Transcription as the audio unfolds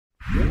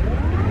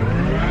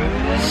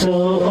So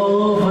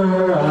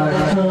over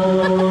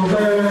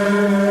October.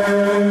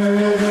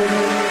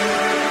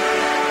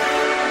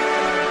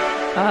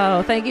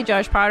 Oh, thank you,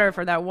 Josh Potter,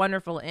 for that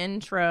wonderful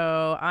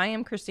intro. I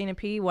am Christina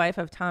P, wife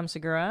of Tom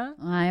Segura.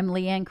 I'm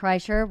LeeAnn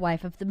Kreischer,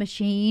 wife of the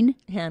machine.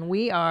 And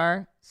we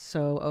are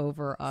so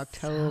over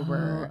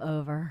October. So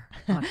over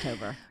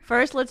October.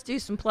 First, let's do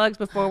some plugs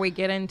before we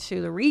get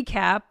into the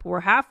recap.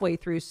 We're halfway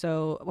through.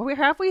 So, were we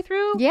halfway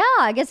through? Yeah,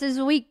 I guess this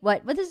is week,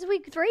 what this is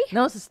week 3?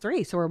 No, this is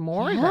 3, so we're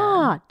more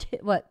Yeah, than.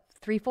 what,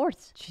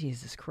 3/4?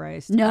 Jesus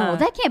Christ. No,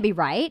 that can't be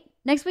right.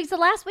 Next week's the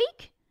last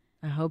week?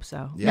 I hope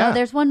so. Yeah. No,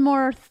 there's one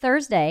more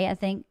Thursday, I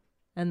think.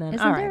 And then,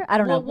 Isn't all there? right. I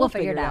don't know. We'll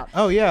figure it out.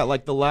 Oh yeah,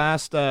 like the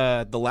last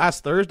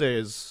Thursday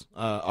is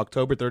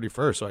October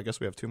 31st, so I guess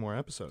we have 2 more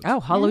episodes. Oh,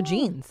 Hollow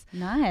Jeans.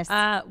 Nice.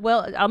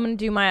 Well, I'll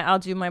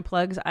do my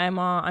plugs.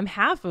 I'm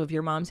half of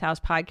Your Mom's House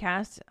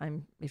podcast.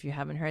 If you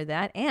haven't heard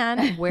that,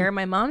 and Where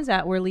My Mom's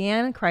At, where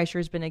Leeann Kreischer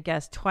has been a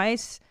guest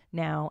twice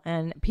now,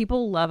 and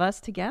people love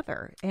us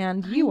together.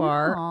 And you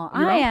are.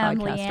 I am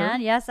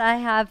Leeann. Yes, I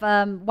have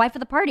Wife of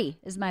the Party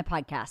is my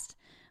podcast.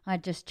 I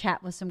just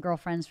chat with some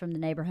girlfriends from the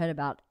neighborhood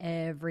about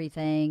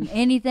everything,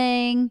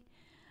 anything,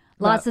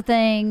 lots of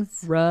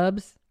things.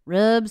 Rubs.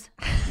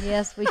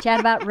 Yes, we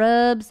chat about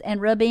rubs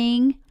and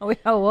rubbing.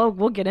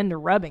 We'll get into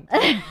rubbing.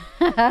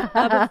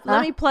 But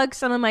let me plug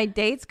some of my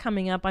dates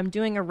coming up. I'm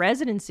doing a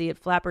residency at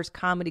Flappers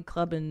Comedy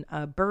Club in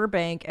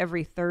Burbank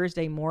every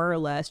Thursday, more or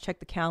less. Check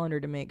the calendar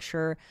to make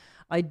sure.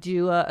 I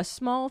do a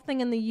small thing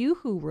in the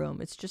Yoo-Hoo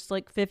room. It's just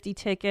like 50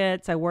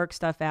 tickets. I work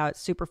stuff out.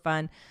 It's super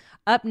fun.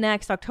 Up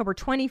next, October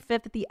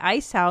 25th at the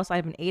Ice House, I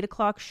have an 8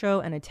 o'clock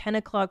show and a 10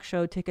 o'clock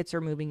show. Tickets are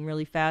moving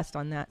really fast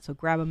on that, so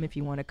grab them if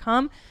you want to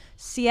come.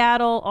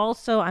 Seattle,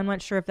 also, I'm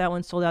not sure if that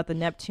one sold out. The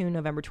Neptune,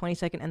 November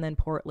 22nd, and then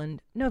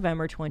Portland,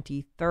 November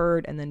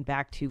 23rd, and then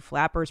back to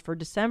Flappers for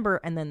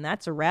December, and then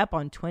that's a wrap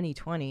on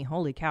 2020.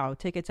 Holy cow.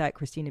 Tickets at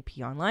Christina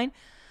P online.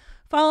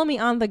 Follow me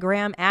on the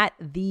gram at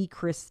the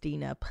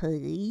Christina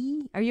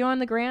P. Are you on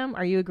the gram?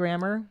 Are you a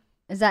grammer?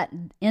 Is that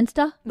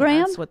Instagram? Yeah,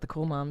 that's what the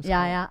cool moms call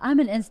Yeah. I'm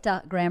an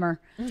Instagrammer,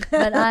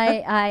 but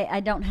I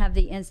don't have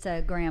the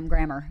Instagram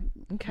grammar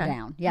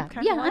down. Yeah, Okay.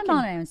 yeah, Well, I'm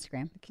on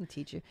Instagram. I can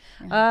teach you.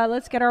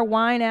 Let's get our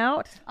wine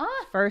out. Ah.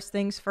 First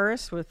things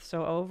first, with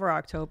So Over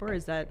October,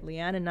 is that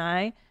Leeann and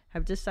I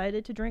have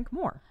decided to drink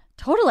more.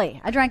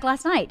 Totally. I drank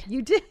last night.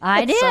 You did?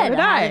 I did. So did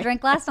I. I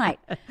drank last night.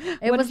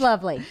 It was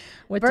lovely.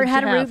 What Bert did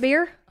had you a have? root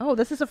beer. Oh,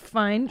 this is a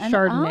fine And-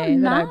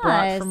 Chardonnay that I brought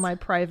nice. from my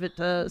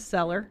private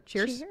cellar.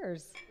 Cheers.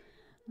 Cheers.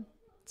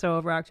 So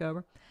Over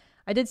October.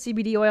 I did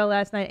CBD oil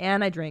last night,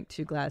 and I drank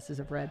 2 glasses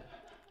of red.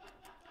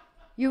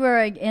 You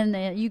were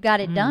you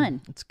got it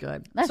done. It's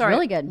good. That's Sorry,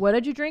 really good. What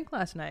did you drink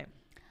last night?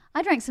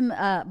 I drank some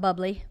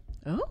bubbly.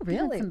 Oh,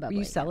 really? some Were bubbly,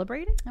 you yeah.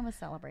 celebrating? I was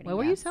celebrating. What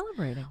were yeah. you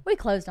celebrating? We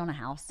closed on a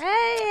house.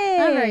 Hey!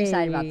 I'm very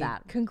excited about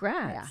that.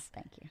 Congrats. Yeah,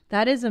 thank you.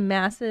 That is a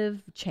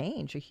massive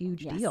change, a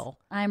huge Yes. deal.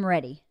 I'm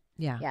ready.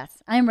 Yeah.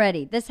 Yes, I'm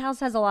ready. This house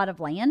has a lot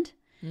of land.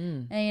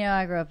 Mm. And,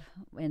 I grew up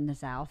in the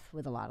South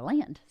with a lot of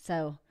land.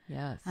 So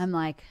Yes. I'm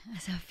like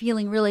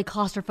feeling really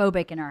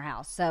claustrophobic in our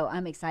house. So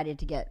I'm excited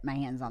to get my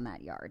hands on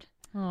that yard.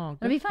 Oh,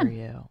 good It'll be for fun.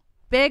 you.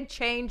 Big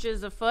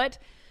changes afoot.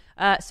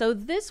 So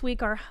this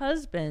week, our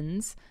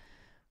husbands,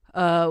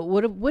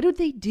 what did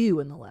they do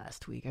in the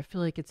last week? I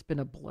feel like it's been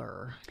a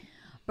blur.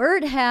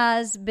 Bert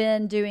has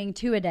been doing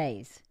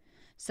 2-a-days.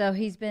 So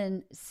he's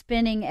been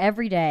spinning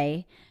every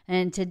day.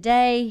 And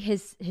today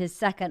his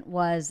second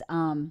was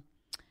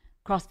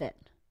CrossFit.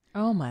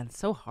 Oh, man, it's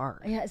so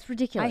hard. Yeah, it's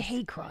ridiculous. I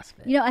hate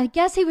CrossFit. I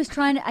guess he was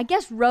I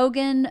guess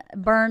Rogan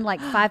burned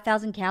like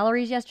 5,000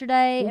 calories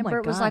yesterday. Oh and my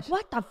Bert was gosh. like,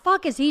 what the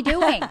fuck is he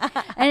doing?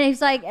 And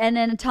he's like, and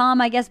then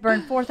Tom, I guess,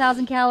 burned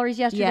 4,000 calories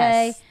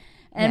yesterday. Yes.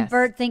 And Yes.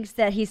 Bert thinks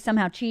that he's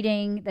somehow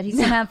cheating, that he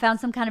somehow found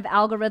some kind of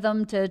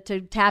algorithm to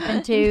tap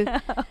into.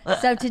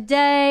 So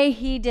today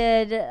he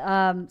did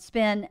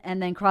spin and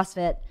then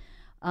CrossFit.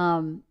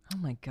 Oh,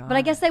 my God. But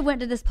I guess they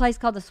went to this place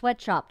called the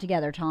Sweatshop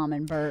together, Tom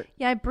and Bert.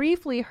 Yeah, I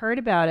briefly heard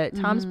about it.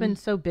 Tom's been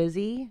so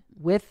busy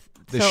with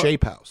The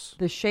Shape House.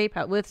 The Shape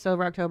House, with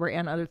Sober October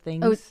and other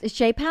things. Oh, the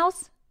Shape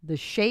House? The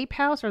Shape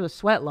House or the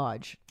Sweat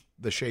Lodge?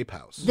 The Shape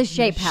House. The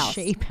Shape House.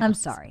 Shape I'm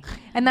House. sorry.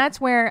 And that's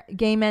where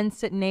gay men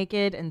sit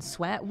naked and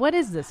sweat. What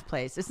is this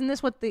place? Isn't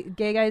this what the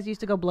gay guys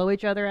used to go blow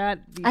each other at?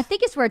 I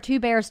think it's where 2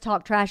 bears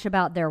talk trash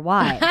about their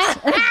wives.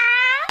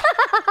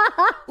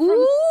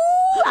 Ooh,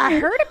 I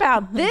heard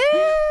about this.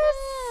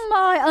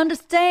 I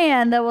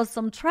understand there was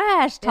some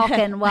trash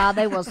talking while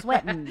they were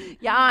sweating.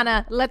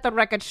 Yana, let the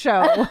record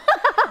show.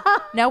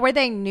 Now, were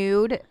they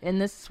nude in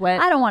this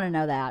sweat I don't want to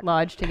know that.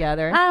 lodge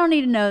together? I don't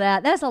need to know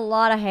that. That's a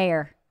lot of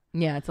hair.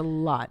 Yeah, it's a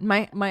lot.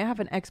 I have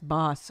an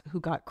ex-boss who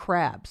got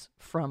crabs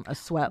from a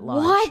sweat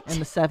lodge What? in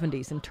the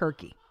 70s in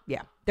Turkey.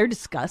 Yeah, they're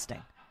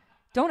disgusting.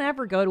 Don't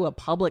ever go to a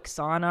public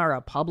sauna or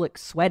a public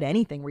sweat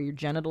anything where your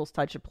genitals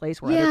touch a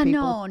place where other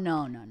people...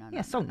 no.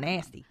 Yeah, so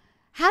nasty.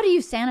 How do you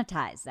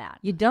sanitize that?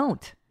 You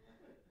don't.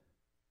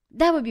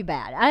 That would be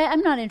bad.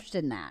 I'm not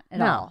interested in that at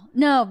No. all.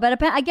 No,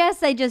 but I guess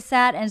they just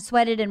sat and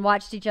sweated and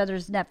watched each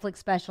other's Netflix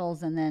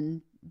specials and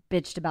then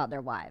bitched about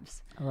their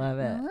wives. I love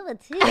it. I love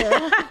it too.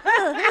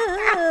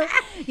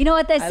 You know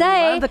what they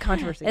say? I love the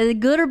controversy. Is it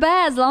good or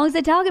bad as long as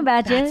they're talking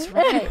about you? That's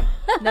right.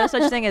 No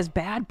such thing as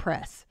bad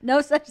press.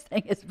 No such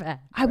thing as bad.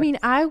 I mean,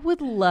 I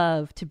would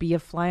love to be a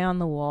fly on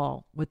the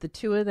wall with the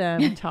two of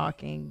them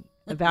talking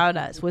about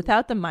us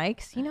without the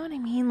mics. You know what I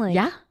mean? Like,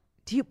 Yeah.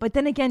 But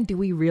then again, do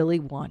we really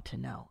want to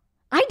know?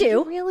 I do.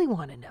 You really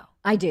want to know?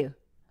 I do.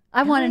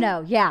 I want to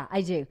know. Yeah,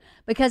 I do.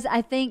 Because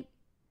I think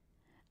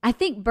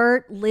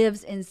Bert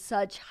lives in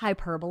such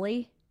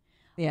hyperbole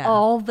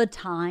all the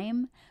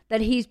time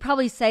that he's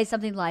probably say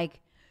something like,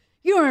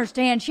 you don't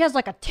understand, she has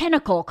like a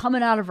tentacle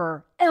coming out of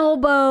her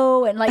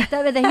elbow, and like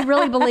that he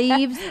really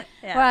believes.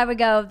 Where I would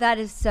go, that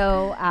is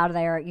so out of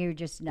there. You're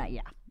just not.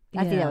 Yeah,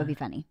 I think that would be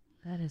funny.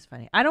 That is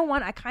funny.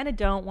 I kind of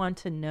don't want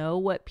to know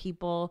what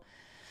people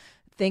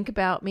think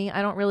about me.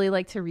 I don't really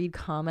like to read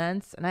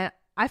comments, and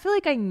I feel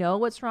like I know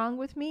what's wrong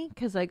with me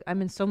because like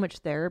I'm in so much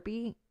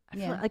therapy. I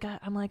feel like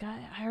I'm like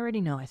I already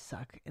know I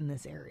suck in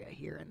this area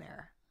here and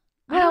there.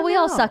 Well, we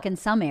all suck in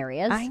some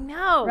areas. I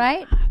know,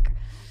 right?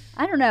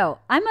 I don't know.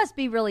 I must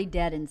be really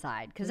dead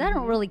inside because I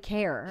don't really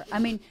care. I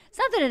mean, it's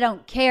not that I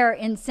don't care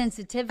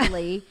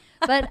insensitively,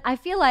 but I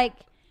feel like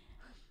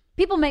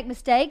people make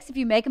mistakes. If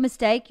you make a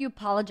mistake, you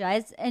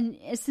apologize and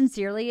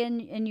sincerely,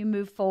 and you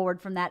move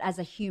forward from that as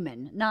a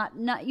human. Not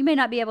you may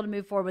not be able to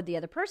move forward with the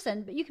other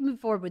person, but you can move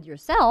forward with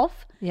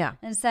yourself. Yeah,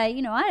 and say,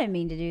 I didn't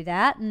mean to do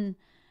that, and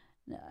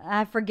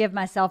I forgive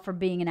myself for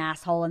being an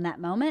asshole in that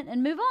moment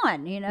and move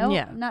on,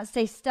 not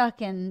stay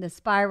stuck in the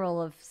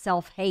spiral of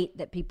self-hate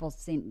that people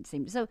seem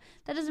to. So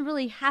that doesn't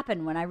really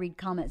happen when I read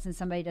comments and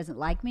somebody doesn't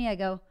like me. I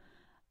go,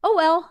 oh,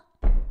 well.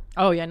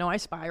 Oh, yeah. No, I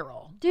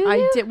spiral. Do you?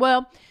 I did.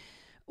 Well,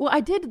 I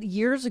did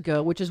years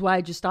ago, which is why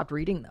I just stopped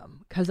reading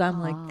them because I'm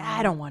like,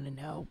 I don't want to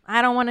know.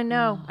 I don't want to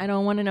know. I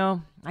don't want to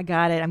know. I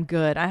got it. I'm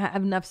good. I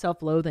have enough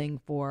self-loathing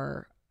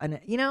for... I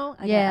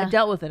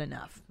dealt with it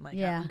enough. I'm like,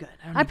 I'm good.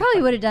 I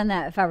probably would have done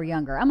that if I were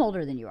younger. I'm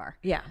older than you are.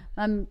 Yeah.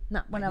 I'm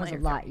not when I was a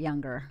lot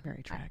younger. Very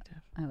attractive.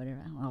 I would have.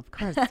 Well, of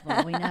course.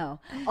 Well, we know.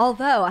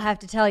 Although I have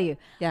to tell you,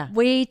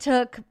 we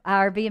took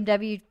our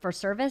BMW for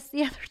service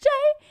the other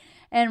day,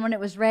 and when it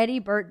was ready,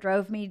 Bert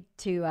drove me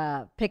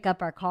to pick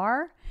up our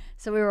car.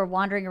 So we were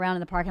wandering around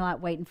in the parking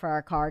lot waiting for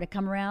our car to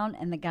come around,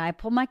 and the guy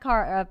pulled my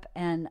car up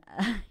and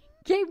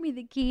gave me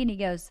the key, and he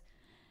goes,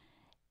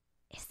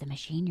 "Is the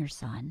machine your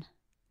son?"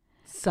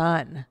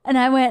 Son. And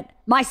I went,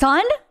 my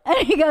son?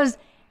 And he goes,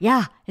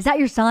 yeah, is that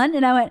your son?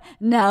 And I went,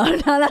 no,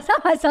 that's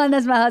not my son.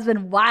 That's my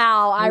husband.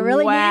 Wow, I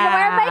really needed to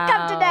wear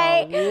makeup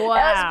today. Wow.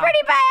 It was pretty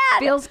bad.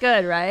 Feels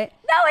good, right?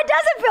 No, it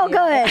doesn't feel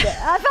good.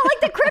 I felt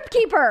like the crypt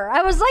keeper.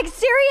 I was like,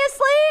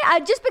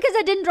 seriously? Just because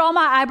I didn't draw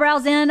my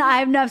eyebrows in,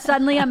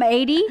 suddenly I'm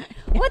 80?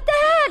 What the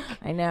heck?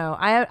 I know.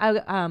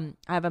 I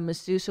have a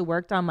masseuse who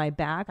worked on my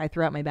back. I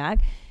threw out my back.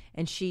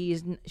 And she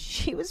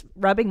was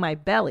rubbing my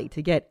belly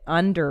to get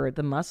under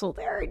the muscle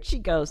there. And she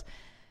goes,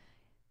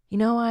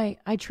 I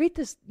treat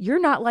this,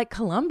 you're not like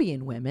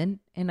Colombian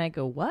women. And I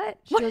go, what?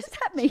 What does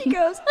that mean? She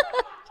goes,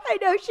 I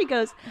know. She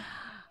goes,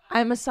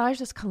 I massage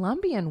this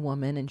Colombian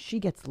woman and she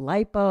gets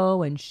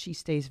lipo and she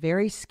stays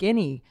very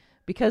skinny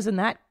because in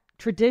that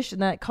tradition,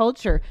 that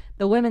culture,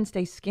 the women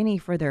stay skinny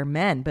for their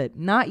men, but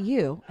not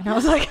you. And I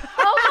was like,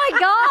 oh my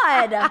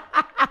God.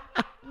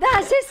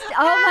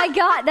 Oh my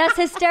God, that's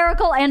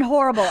hysterical and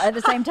horrible at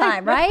the same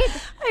time, right?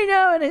 I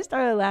know, and I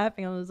started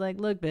laughing. I was like,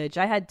 look, bitch,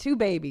 I had 2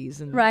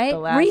 babies. And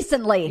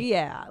recently.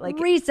 Yeah, like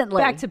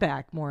recently. Back to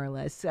back, more or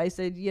less. I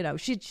said,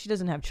 she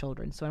doesn't have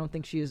children, so I don't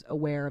think she is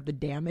aware of the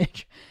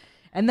damage.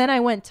 And then I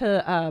went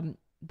to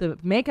the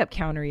makeup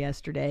counter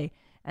yesterday,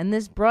 and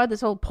this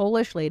old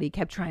Polish lady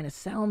kept trying to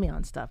sell me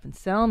on stuff and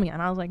sell me.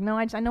 And I was like, no,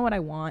 I know what I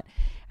want.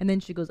 And then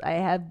she goes, I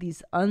have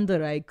this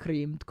under eye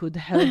cream could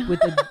help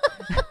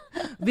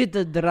with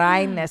the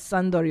dryness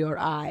under your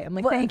eye. I'm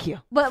like, thank you.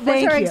 But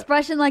was her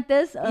expression like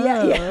this?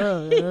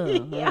 Yeah.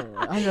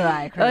 Under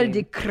eye cream. Oh,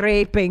 the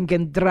creping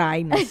and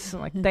dryness. I'm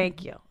like,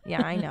 thank you.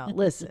 Yeah, I know.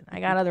 Listen, I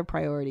got other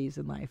priorities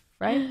in life,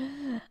 right?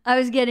 I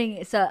was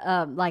getting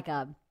like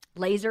a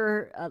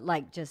laser,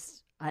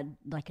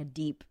 like a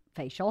deep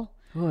facial.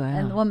 Wow.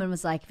 And the woman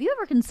was like, have you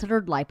ever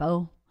considered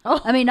lipo? Oh.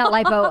 I mean, not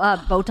lipo,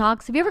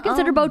 Botox. Have you ever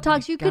considered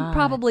Botox? You could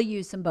probably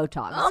use some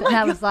Botox. And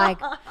I was like,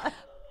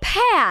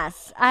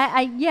 pass.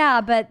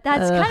 But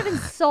that's kind of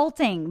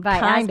insulting. By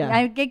asking.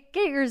 I get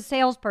you're a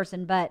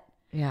salesperson, but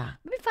yeah,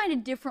 let me find a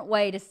different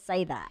way to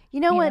say that.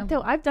 You know what,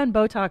 though? I've done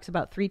Botox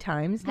about 3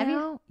 times now. Have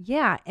you?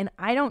 Yeah, and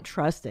I don't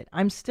trust it.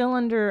 I'm still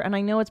under, and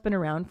I know it's been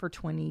around for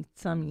 20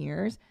 some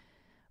years,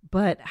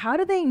 but how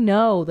do they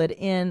know that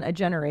in a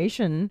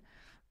generation,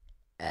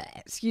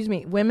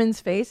 women's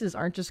faces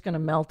aren't just going to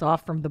melt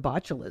off from the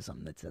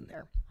botulism that's in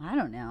there? I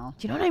don't know.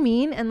 Do you know what I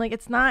mean? And like,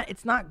 it's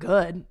not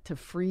good to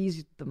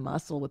freeze the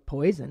muscle with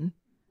poison.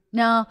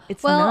 No,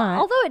 it's not.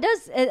 Although it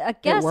does, I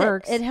guess it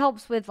works. It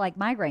helps with like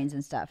migraines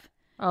and stuff.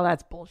 Oh,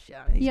 that's bullshit.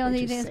 You don't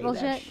think it's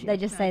bullshit? They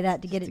just say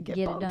that to get it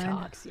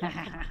done.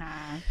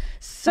 Yeah.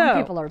 Some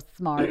people are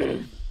smart.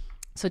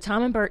 So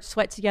Tom and Bert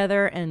sweat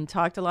together and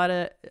talked a lot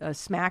of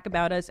smack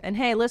about us. And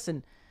hey,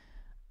 listen,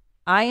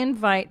 I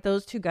invite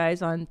those two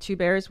guys on Two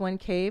Bears, One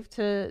Cave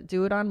to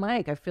do it on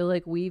mic. I feel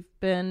like we've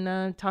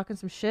been talking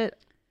some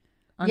shit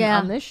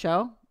on this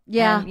show.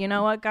 Yeah. And you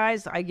know what,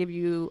 guys? I give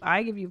you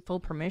full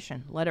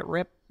permission. Let it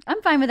rip.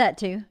 I'm fine with that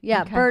too.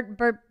 Yeah. Okay.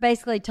 Bert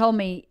basically told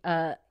me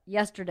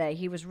yesterday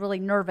he was really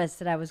nervous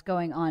that I was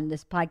going on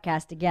this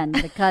podcast again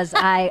because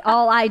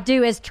all I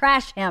do is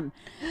trash him.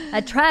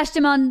 I trashed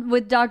him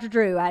with Dr.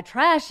 Drew. I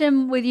trashed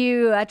him with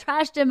you. I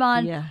trashed him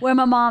on where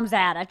my mom's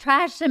at. I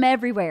trashed him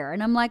everywhere.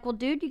 And I'm like, well,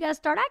 dude, you got to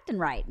start acting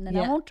right, and then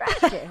I won't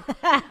trash you.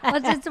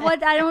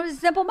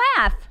 It's simple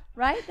math,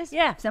 right?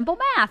 Simple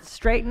math.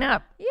 Straighten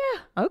up.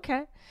 Yeah.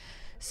 Okay.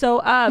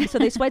 So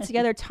they sweat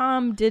together.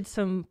 Tom did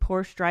some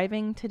Porsche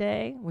driving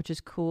today, which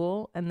is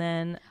cool. And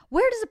then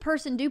where does a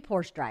person do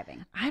Porsche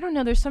driving? I don't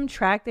know. There's some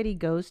track that he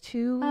goes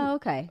to. Oh,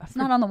 okay. It's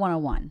not on the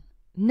 101.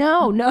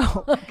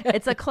 No. Okay.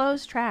 It's a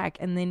closed track.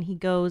 And then he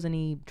goes and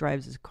he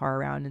drives his car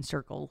around in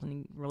circles, and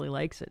he really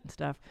likes it and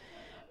stuff.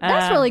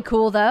 That's really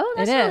cool, though.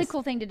 That's a really is.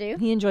 Cool thing to do.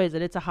 He enjoys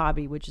it. It's a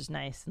hobby, which is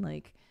nice. And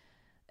like,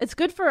 it's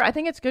good I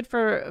think it's good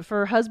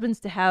for husbands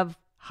to have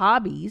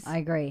hobbies. I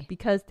agree.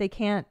 Because they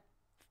can't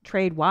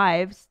trade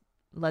wives.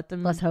 Let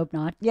them. Let's hope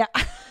not. Yeah.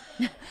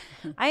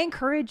 I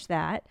encourage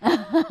that.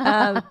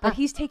 But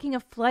he's taking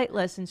a flight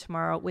lesson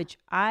tomorrow, which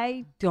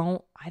I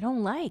don't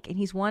like. And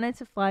he's wanted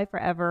to fly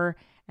forever.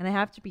 And I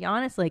have to be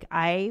honest, like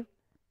I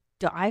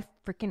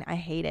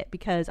hate it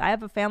because I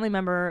have a family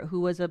member who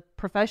was a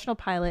professional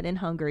pilot in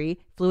Hungary,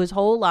 flew his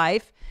whole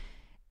life,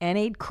 and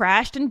he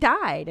crashed and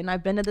died. And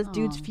I've been to this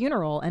dude's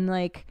funeral, and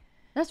like,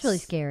 that's really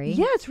scary.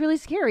 Yeah, it's really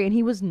scary. And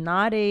he was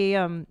not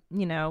a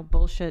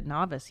bullshit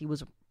novice. He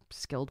was a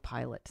skilled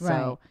pilot. Right.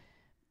 So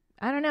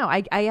I don't know.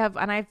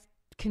 I've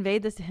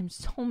conveyed this to him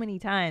so many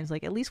times.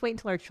 Like, at least wait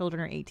until our children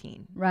are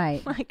 18.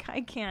 Right. Like, I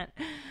can't.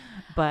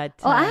 But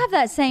I have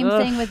that same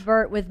thing with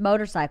Bert with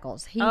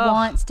motorcycles. He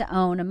wants to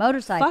own a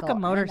motorcycle. Fuck a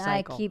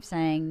motorcycle. And I keep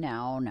saying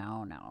no.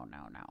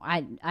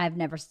 I've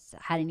never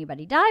had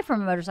anybody die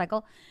from a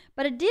motorcycle,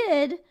 but I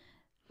did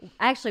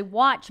actually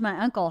watch my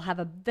uncle have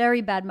a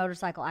very bad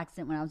motorcycle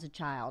accident when I was a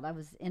child. I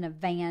was in a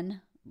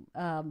van.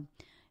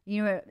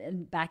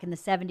 Back in the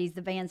 70s,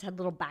 the vans had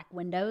little back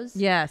windows.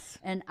 Yes.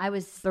 And I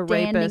was the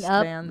standing rapist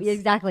up. Vans.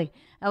 Exactly.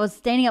 I was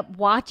standing up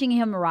watching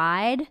him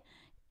ride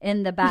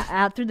in the back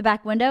out through the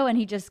back window, and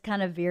he just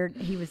kind of veered.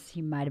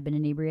 He might have been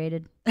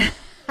inebriated.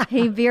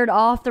 He veered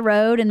off the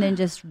road and then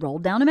just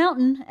rolled down a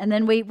mountain. And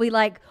then we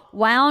like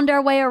wound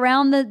our way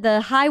around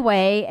the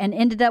highway and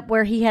ended up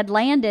where he had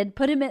landed,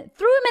 threw him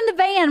in the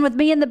van with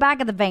me in the back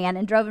of the van,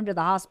 and drove him to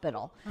the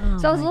hospital.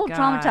 So I was a little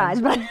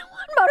traumatized by one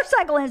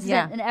motorcycle incident.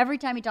 Yeah. And every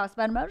time he talks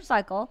about a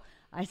motorcycle,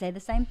 I say the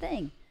same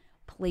thing.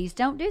 Please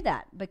don't do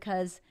that,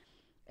 because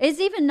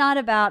it's even not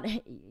about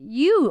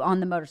you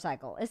on the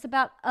motorcycle. It's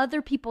about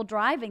other people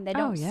driving. They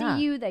don't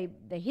see you. They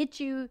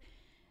hit you.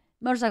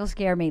 Motorcycles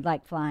scare me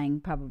like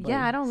flying, probably.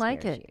 Yeah, I don't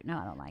like it. You. No,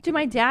 I don't like it. Dude,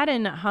 my dad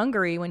in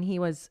Hungary, when he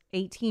was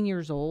 18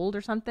 years old or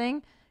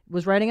something,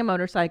 was riding a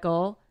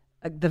motorcycle.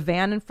 The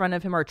van in front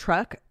of him, or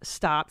truck,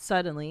 stopped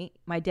suddenly.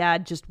 My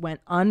dad just went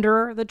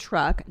under the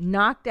truck,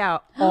 knocked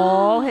out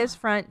all his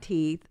front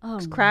teeth,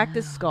 cracked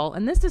his skull.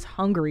 And this is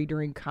Hungary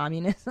during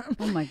communism.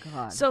 Oh, my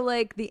God. So,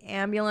 like, the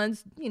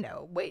ambulance,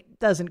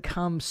 doesn't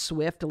come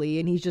swiftly,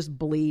 and he's just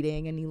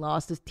bleeding, and he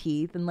lost his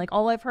teeth. And, like,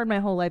 all I've heard my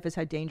whole life is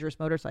how dangerous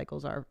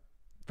motorcycles are.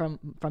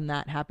 From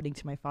that happening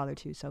to my father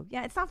too. So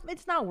yeah, it's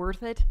not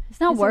worth it. It's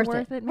not worth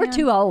it. Man? We're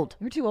too old.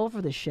 We're too old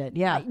for this shit.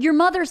 Yeah. Your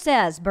mother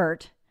says,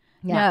 Bert.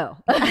 Yeah.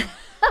 No.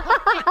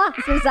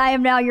 Since I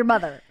am now your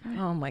mother.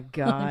 Oh my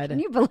God. Can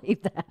you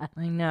believe that?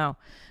 I know.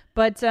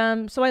 But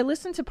so I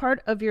listened to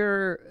part of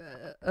your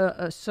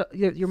mom.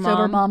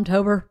 Sober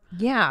Mom-tober.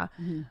 Yeah.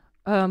 Mm-hmm.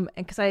 And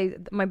because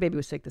my baby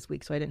was sick this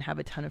week, so I didn't have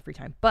a ton of free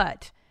time.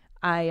 But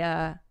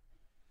I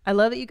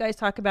love that you guys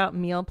talk about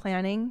meal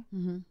planning.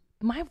 Mm-hmm.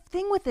 My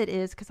thing with it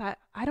is because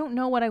I don't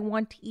know what I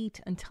want to eat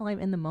until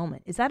I'm in the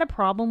moment. Is that a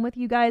problem with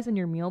you guys in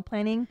your meal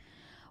planning?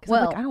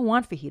 Because I don't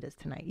want fajitas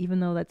tonight, even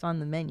though that's on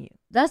the menu.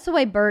 That's the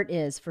way Bert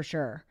is, for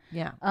sure.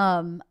 Yeah.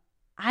 I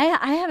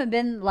haven't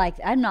been like,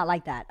 I'm not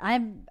like that.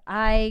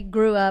 I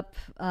grew up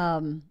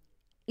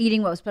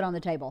eating what was put on the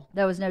table.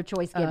 There was no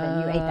choice given.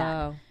 You ate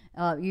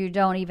that. You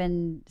don't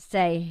even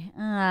say,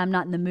 I'm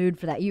not in the mood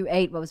for that. You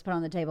ate what was put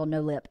on the table,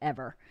 no lip,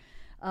 ever.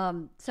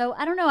 So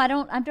I don't know. I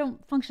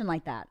don't function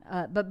like that.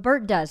 But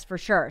Bert does, for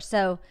sure.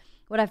 So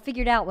what I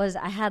figured out was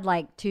I had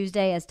like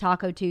Tuesday as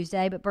Taco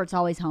Tuesday, but Bert's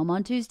always home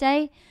on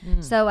Tuesday.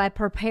 So I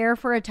prepare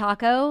for a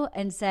taco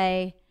and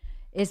say,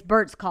 it's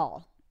Bert's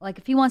call. Like,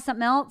 if he wants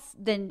something else,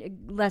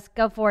 then let's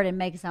go for it and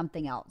make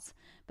something else.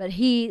 But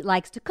he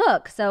likes to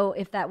cook. So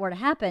if that were to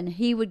happen,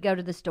 he would go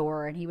to the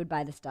store and he would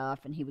buy the stuff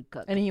and he would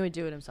cook. And he would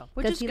do it himself.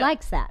 Because he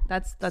likes that.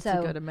 That's a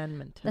good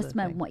amendment. That's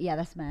my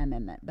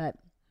amendment. But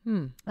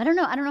I don't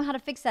know. I don't know how to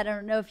fix that. I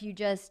don't know if you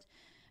just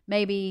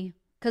maybe,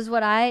 because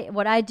what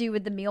I do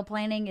with the meal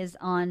planning is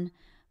on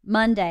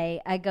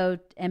Monday, I go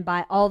and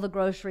buy all the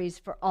groceries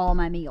for all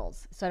my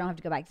meals. So I don't have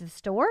to go back to the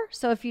store.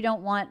 So if you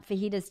don't want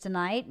fajitas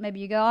tonight, maybe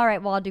you go, all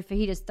right, well, I'll do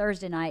fajitas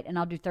Thursday night and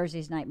I'll do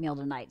Thursday's night meal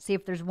tonight. See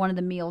if there's one of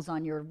the meals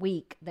on your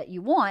week that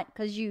you want.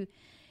 Because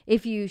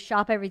if you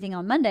shop everything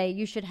on Monday,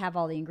 you should have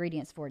all the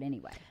ingredients for it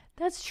anyway.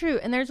 That's true.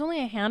 And there's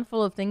only a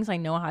handful of things I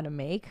know how to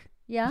make.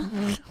 Yeah.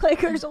 Like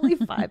there's only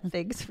 5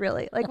 things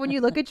really. Like when you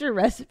look at your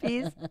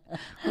recipes,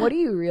 what do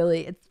you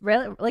really, it's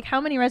really, like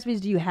how many recipes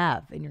do you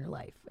have in your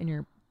life, in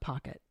your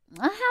pocket?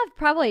 I have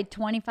probably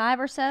 25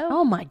 or so.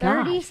 Oh my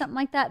god. 30, something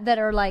like that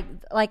are like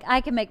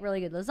I can make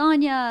really good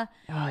lasagna.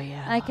 Oh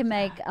yeah. I can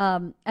make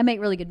I make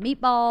really good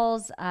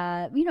meatballs.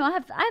 I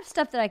have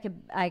stuff that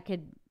I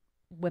could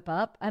whip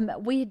up.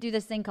 We do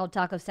this thing called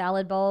taco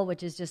salad bowl,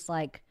 which is just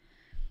like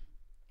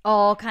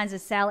all kinds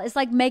of salad. It's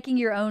like making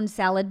your own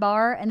salad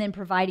bar and then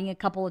providing a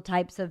couple of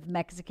types of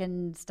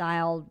Mexican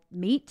style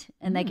meat,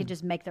 and they could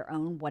just make their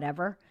own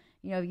whatever.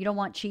 You don't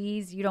want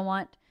cheese, you don't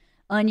want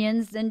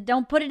onions, then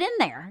don't put it in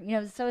there.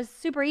 So it's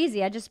super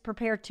easy. I just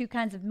prepare 2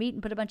 kinds of meat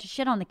and put a bunch of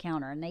shit on the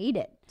counter and they eat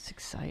it. It's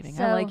exciting.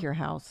 So, I like your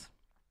house.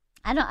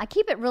 I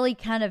keep it really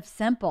kind of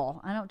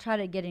simple. I don't try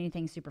to get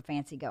anything super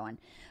fancy going.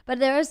 But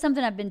there is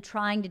something I've been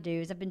trying to do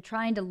is I've been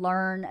trying to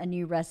learn a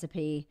new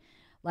recipe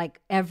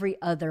like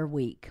every other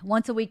week.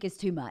 Once a week is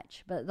too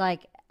much. But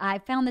like I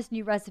found this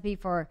new recipe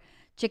for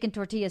chicken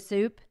tortilla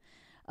soup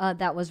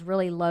that was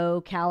really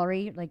low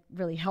calorie, like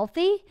really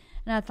healthy.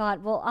 And I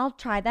thought, well, I'll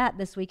try that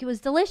this week. It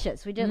was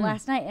delicious. We did it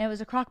last night, and it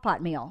was a crock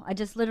pot meal. I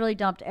just literally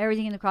dumped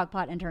everything in the crock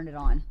pot and turned it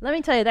on. Let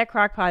me tell you, that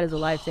crock pot is a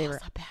lifesaver.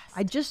 It's the best.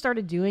 I just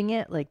started doing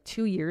it like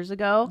 2 years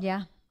ago.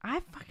 Yeah.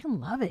 I fucking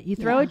love it. You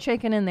throw a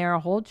chicken in there, a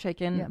whole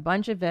chicken, a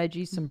bunch of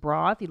veggies, some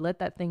broth. You let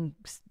that thing,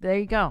 there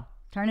you go.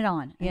 Turn it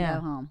on and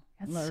go home.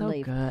 That's so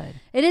good.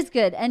 It is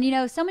good.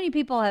 And, so many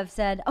people have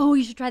said, oh,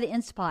 you should try the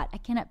Instapot. I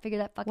cannot figure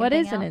that fucking What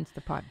thing is out. an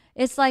Instapot?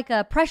 It's like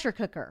a pressure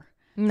cooker.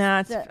 No,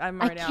 I I'm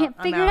right out.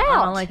 can't figure I'm it out. I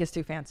out. don't like it's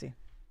too fancy.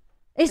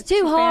 It's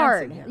too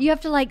hard. fancy, yeah. You have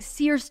to like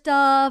sear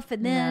stuff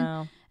and then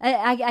No.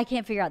 I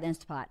can't figure out the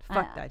Instapot.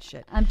 Fuck that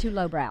shit. I'm too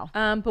lowbrow.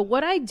 But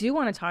what I do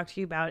want to talk to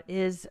you about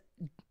is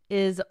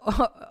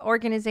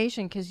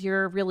organization, because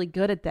you're really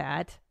good at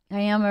that. I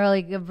am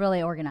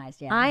really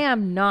organized, yeah. I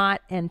am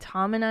not, and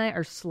Tom and I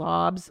are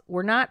slobs.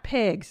 We're not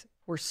pigs.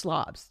 We're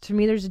slobs. To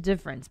me, there's a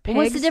difference. Pigs,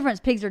 What's the difference?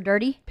 Pigs are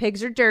dirty?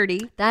 Pigs are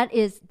dirty. That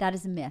is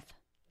a myth.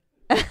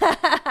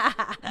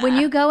 When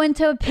you go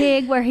into a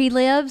pig where he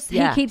lives,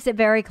 he keeps it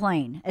very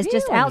clean. It's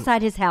just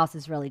outside his house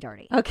is really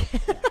dirty. Okay.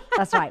 Yeah,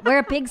 that's right. Where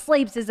a pig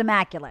sleeps is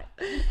immaculate.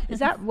 Is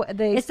that what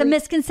they It's a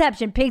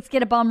misconception. Pigs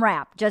get a bum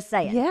rap. Just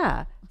saying.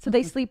 Yeah. So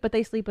they sleep, but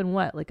they sleep in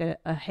what? Like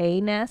a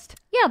hay nest?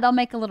 Yeah, they'll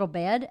make a little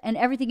bed and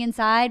everything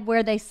inside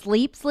where they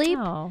sleep.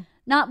 Oh.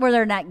 Not where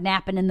they're not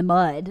napping in the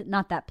mud,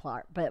 not that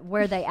part, but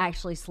where they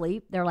actually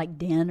sleep, their like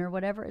den or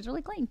whatever is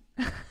really clean.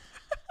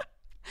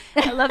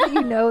 I love that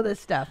you know this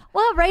stuff.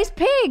 Well, I raised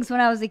pigs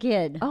when I was a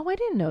kid. Oh, I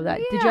didn't know that.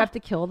 Yeah. Did you have to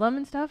kill them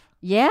and stuff?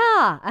 Yeah,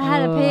 I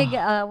had a pig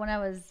when I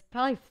was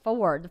probably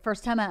 4. The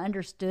first time I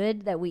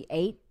understood that we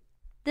ate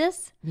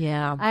this.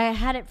 Yeah. I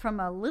had it from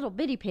a little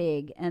bitty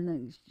pig, and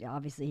then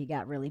obviously he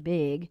got really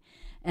big,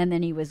 and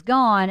then he was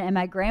gone, and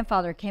my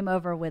grandfather came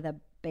over with a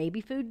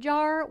baby food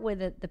jar with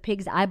the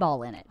pig's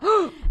eyeball in it.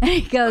 And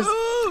he goes,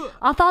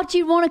 I thought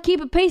you'd want to keep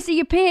a piece of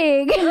your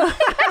pig.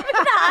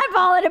 The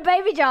eyeball in a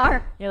baby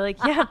jar. You're like,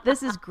 yeah,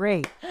 this is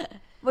great.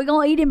 We're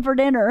going to eat him for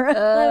dinner.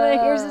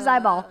 Here's his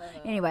eyeball.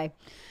 Anyway,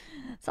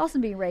 it's awesome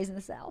being raised in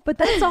the South. But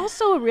that's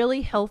also a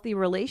really healthy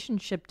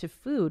relationship to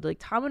food. Like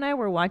Tom and I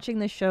were watching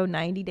the show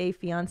 90 Day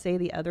Fiancé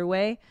the other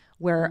way,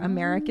 where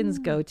Americans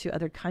go to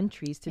other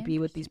countries to be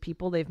with these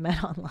people they've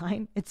met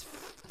online. It's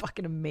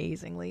fucking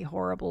amazingly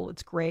horrible.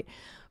 It's great.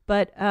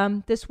 But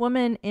this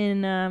woman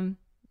in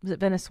was it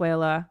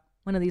Venezuela,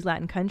 one of these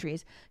Latin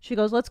countries, she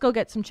goes, let's go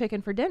get some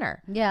chicken for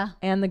dinner. Yeah.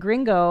 And the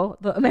gringo,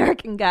 the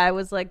American guy,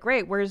 was like,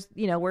 great, where's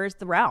the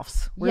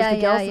Ralphs? Where's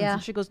the Gelsons? Yeah.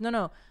 And she goes,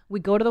 no,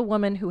 we go to the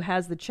woman who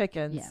has the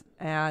chickens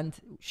and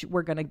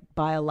we're going to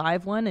buy a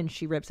live one, and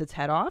she rips its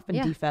head off and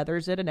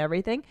defeathers it and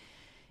everything.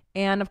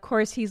 And of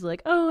course he's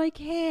like, oh, I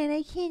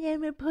can't,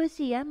 I'm a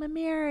pussy, I'm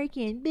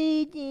American.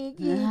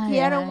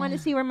 I don't want to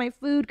see where my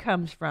food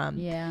comes from.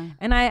 Yeah.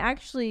 And I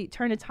actually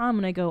turn to Tom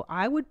and I go,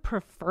 I would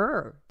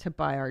prefer to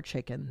buy our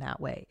chicken that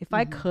way. If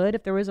I could,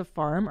 if there was a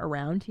farm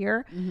around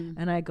here,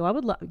 and I go, I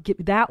would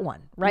get that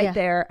one right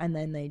there. And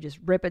then they just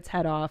rip its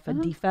head off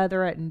and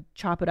defeather it and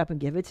chop it up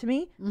and give it to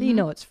me. Then you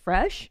know it's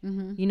fresh.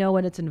 You know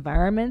what its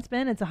environment's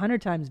been. It's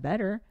 100 times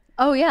better.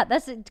 Oh, yeah.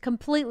 That's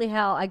completely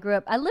how I grew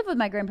up. I lived with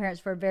my grandparents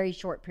for a very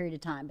short period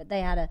of time, but they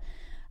had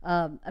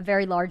a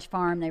very large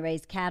farm. They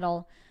raised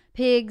cattle,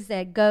 pigs, they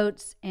had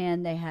goats,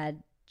 and they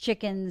had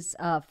chickens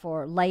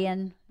for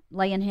laying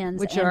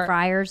hens and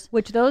fryers.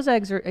 Which those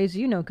eggs are, as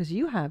you know, because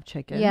you have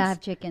chickens. Yeah, I have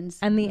chickens.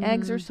 And the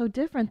eggs are so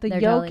different. They're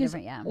yolk totally is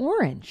different,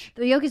 orange.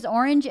 The yolk is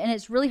orange, and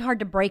it's really hard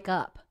to break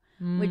up,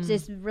 which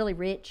is really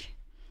rich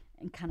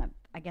and kind of,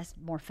 I guess,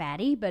 more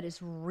fatty, but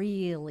it's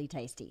really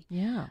tasty.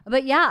 Yeah.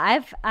 But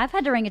yeah, I've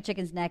had to wring a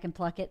chicken's neck and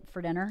pluck it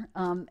for dinner.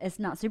 It's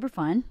not super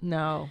fun.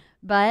 No.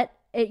 But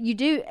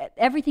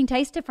everything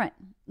tastes different.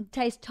 It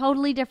tastes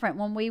totally different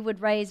when we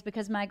would raise,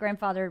 because my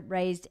grandfather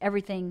raised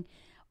everything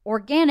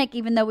organic,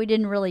 even though we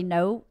didn't really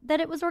know that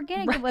it was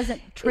organic. Right. It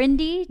wasn't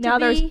trendy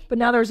But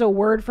now there's a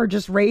word for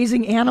just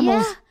raising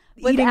animals. Yeah.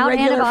 Without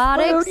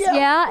antibiotics, food.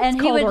 Yeah.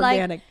 And he would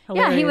organic.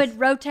 He would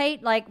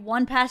rotate, like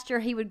one pasture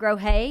he would grow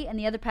hay, and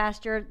the other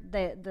pasture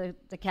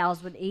the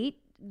cows would eat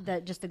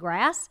just the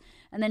grass,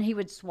 and then he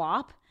would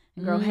swap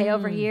and grow hay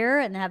over here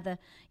and have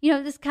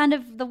this kind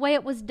of the way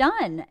it was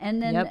done.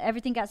 And then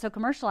everything got so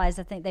commercialized,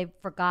 I think they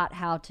forgot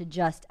how to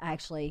just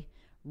actually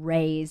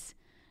raise,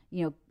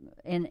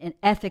 and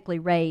ethically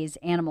raise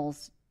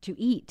animals to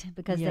eat,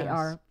 because they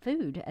are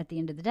food at the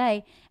end of the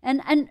day.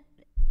 And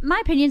my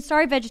opinion,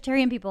 sorry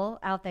vegetarian people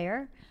out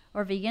there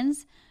or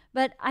vegans,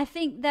 but I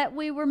think that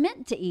we were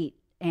meant to eat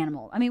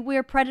animal. I mean,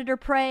 we're predator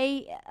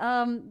prey.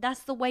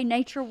 That's the way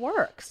nature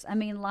works. I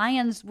mean,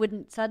 lions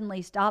wouldn't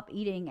suddenly stop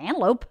eating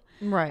antelope.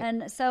 Right.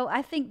 And so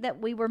I think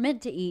that we were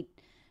meant to eat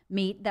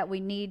meat, that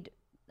we need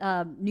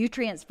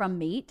nutrients from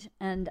meat,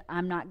 and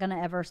I'm not going to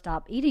ever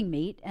stop eating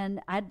meat. And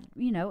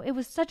it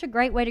was such a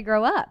great way to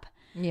grow up.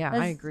 Yeah,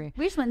 I agree.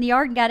 We just went in the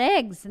yard and got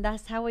eggs, and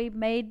that's how we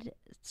made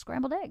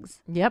scrambled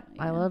eggs. Yep,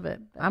 I love it.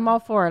 I'm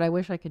all for it. I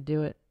wish I could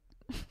do it.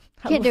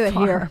 Can't do it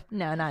here.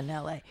 No, not in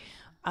LA.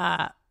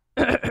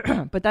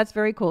 But that's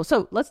very cool.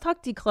 So let's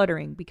talk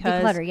decluttering,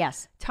 because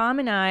yes. Tom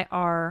and I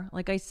are,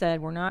 like I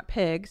said, we're not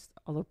pigs,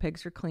 although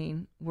pigs are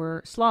clean.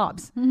 We're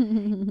slobs.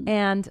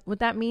 And what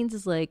that means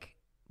is, like,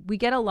 we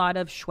get a lot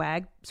of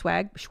swag,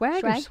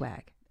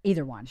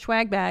 either one,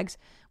 swag bags,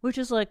 which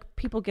is like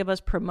people give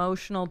us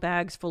promotional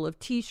bags full of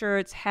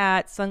t-shirts,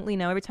 hats,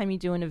 every time you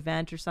do an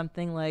event or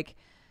something, like,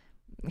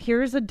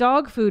 here's a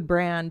dog food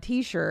brand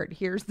t-shirt,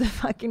 here's the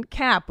fucking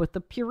cap with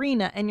the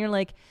Purina, and you're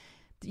like,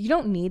 you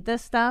don't need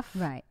this stuff,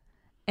 right?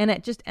 And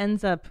it just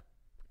ends up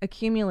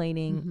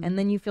accumulating, and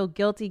then you feel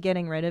guilty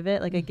getting rid of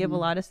it. Like, I give a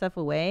lot of stuff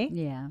away,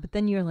 but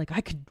then you're like,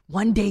 I could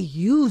one day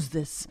use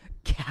this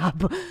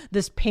cap,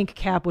 this pink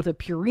cap with a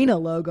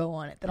Purina logo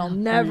on it that I'll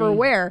never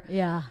wear.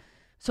 Yeah.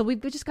 So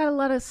we've just got a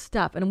lot of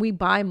stuff, and we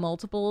buy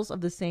multiples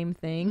of the same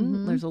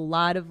thing. There's a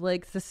lot of,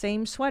 like, the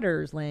same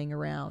sweaters laying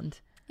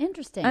around.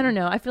 Interesting. I don't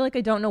know. I feel like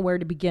I don't know where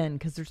to begin,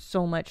 because there's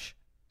so much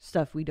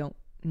stuff we don't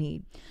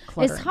need.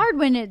 Cluttering. It's hard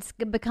when it's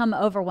become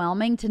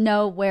overwhelming to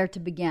know where to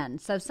begin.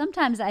 So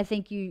sometimes I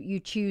think you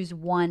choose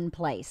one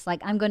place.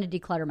 Like, I'm going to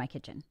declutter my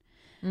kitchen.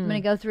 I'm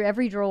going to go through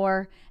every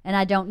drawer, and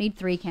I don't need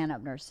 3 can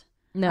openers.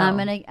 No. I'm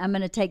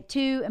going to take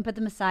 2 and put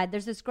them aside.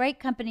 There's this great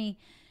company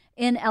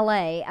in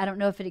LA. I don't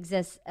know if it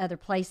exists other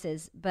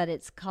places, but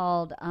it's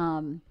called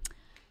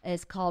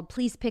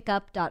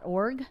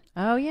pleasepickup.org.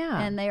 Oh,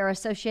 yeah. And they are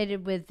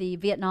associated with the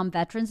Vietnam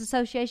Veterans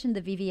Association,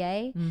 the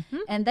VVA.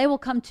 And they will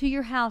come to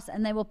your house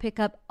and they will pick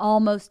up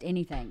almost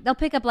anything. They'll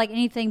pick up like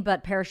anything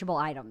but perishable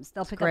items.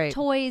 They'll pick up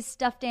toys,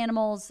 stuffed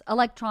animals,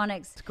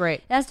 electronics. It's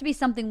great. It has to be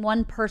something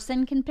one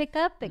person can pick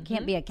up. It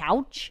can't be a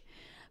couch.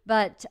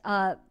 But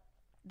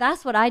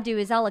that's what I do,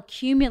 is I'll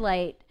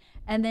accumulate.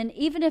 And then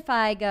even if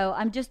I go,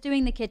 I'm just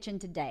doing the kitchen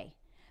today,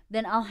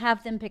 then I'll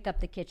have them pick up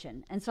the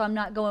kitchen. And so I'm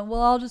not going,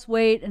 well, I'll just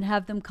wait and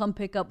have them come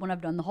pick up when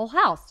I've done the whole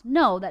house.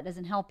 No, that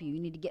doesn't help you.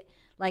 You need to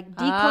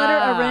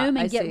declutter a room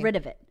and get rid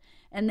of it.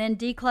 And then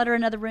declutter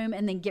another room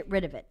and then get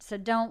rid of it. So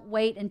don't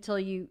wait until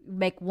you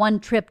make one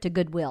trip to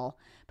Goodwill,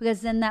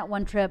 because then that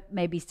one trip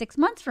may be 6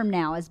 months from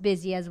now, as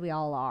busy as we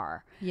all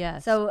are.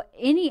 Yes. So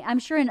I'm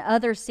sure in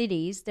other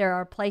cities, there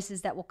are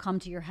places that will come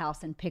to your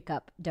house and pick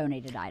up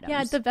donated items.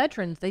 Yeah, the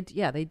veterans, they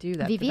do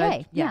that.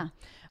 VVA, yeah.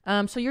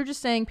 So you're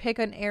just saying pick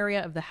an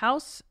area of the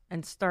house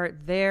and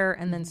start there,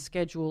 and then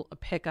schedule a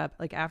pickup,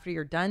 like, after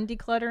you're done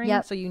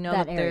decluttering, so you know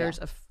that there's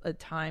a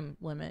time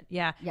limit.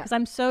 Yeah, because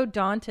I'm so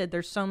daunted.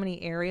 There's so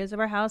many areas of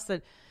our house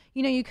that,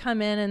 you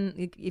come in,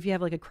 and if you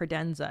have like a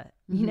credenza,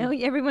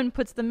 everyone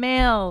puts the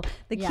mail,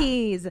 the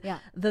keys,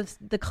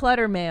 the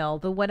clutter mail,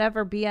 the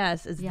whatever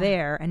BS is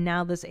there, and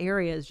now this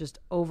area is just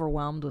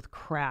overwhelmed with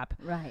crap.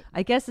 Right.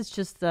 I guess it's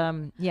just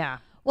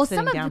Well,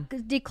 some of the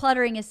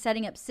decluttering is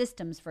setting up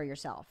systems for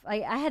yourself.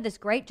 I had this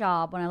great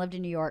job when I lived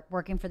in New York,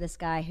 working for this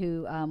guy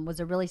who was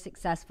a really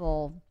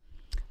successful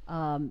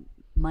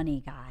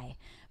money guy.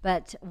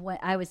 But when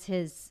I was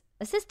his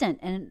assistant,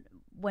 and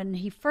when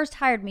he first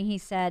hired me, he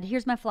said,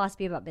 here's my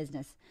philosophy about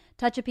business.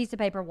 Touch a piece of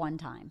paper one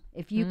time.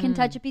 If you can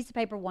touch a piece of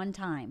paper one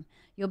time,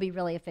 you'll be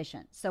really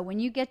efficient. So when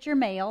you get your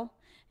mail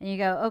and you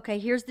go, okay,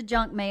 here's the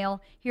junk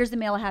mail, here's the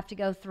mail I have to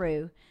go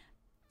through,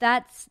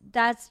 that's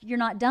you're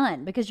not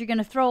done, because you're going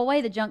to throw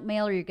away the junk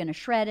mail, or you're going to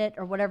shred it,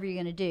 or whatever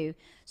you're going to do.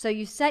 So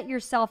you set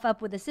yourself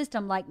up with a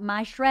system, like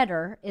my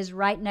shredder is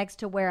right next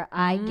to where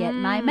I get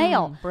my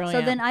mail. Brilliant.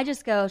 So then I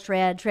just go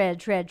shred,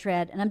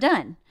 and I'm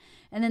done.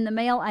 And then the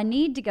mail I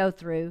need to go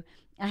through,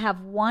 I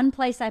have one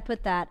place I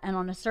put that, and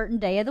on a certain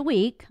day of the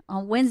week,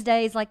 on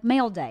Wednesdays, like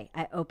mail day,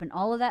 I open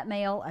all of that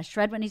mail, I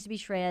shred what needs to be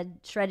shredded,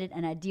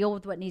 and I deal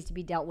with what needs to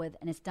be dealt with,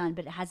 and it's done.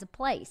 But it has a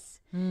place.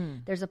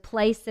 There's a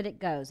place that it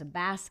goes, a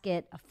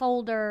basket, a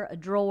folder, a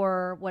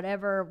drawer,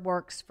 whatever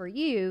works for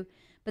you.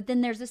 But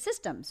then there's a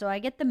system. So I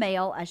get the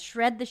mail, I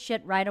shred the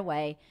shit right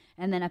away,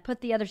 and then I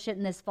put the other shit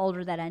in this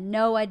folder that I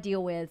know I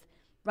deal with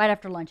right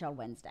after lunch on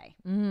Wednesday.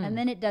 And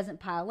then it doesn't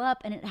pile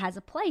up, and it has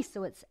a place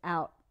so it's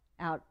out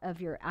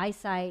of your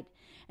eyesight.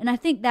 And I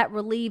think that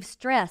relieves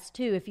stress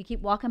too. If you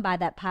keep walking by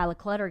that pile of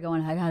clutter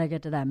going, I gotta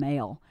get to that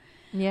mail.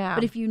 Yeah.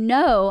 But if you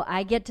know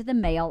I get to the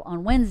mail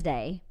on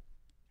Wednesday,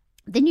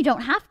 then you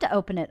don't have to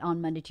open it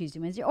on Monday, Tuesday,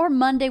 Wednesday, or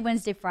Monday,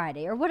 Wednesday,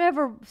 Friday, or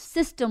whatever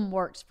system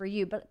works for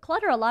you. But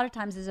clutter a lot of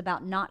times is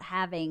about not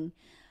having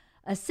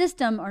a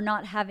system or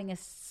not having a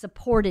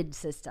supported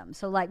system.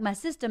 So like my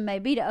system may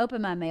be to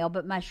open my mail,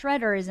 but my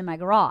shredder is in my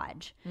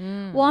garage.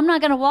 Well, I'm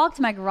not going to walk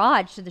to my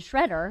garage to the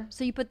shredder.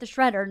 So you put the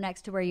shredder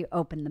next to where you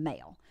open the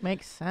mail.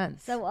 Makes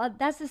sense. So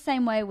that's the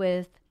same way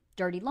with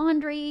dirty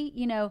laundry.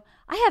 You know,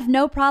 I have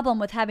no problem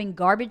with having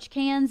garbage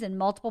cans in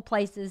multiple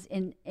places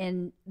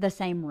in the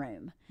same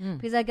room.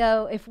 Because I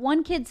go, if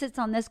one kid sits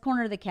on this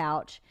corner of the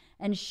couch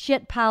and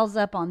shit piles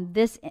up on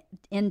this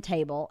end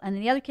table, and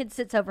then the other kid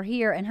sits over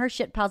here and her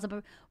shit piles up,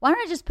 why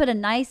don't I just put a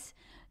nice,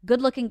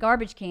 good-looking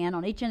garbage can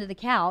on each end of the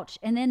couch,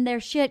 and then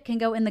their shit can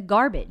go in the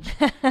garbage,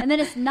 and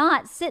then it's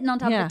not sitting on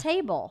top of the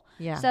table.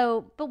 Yeah.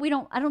 So, but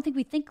I don't think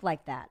we think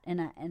like that,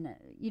 and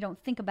you don't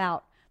think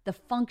about the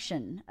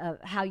function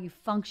of how you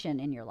function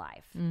in your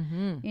life.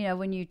 You know,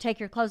 when you take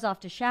your clothes off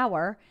to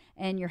shower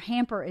and your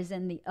hamper is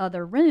in the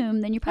other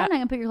room, then you're probably not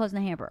gonna put your clothes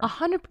in the hamper.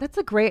 100. That's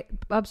a great.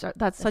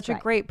 That's such a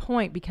great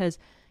point, because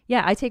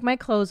yeah, I take my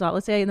clothes off.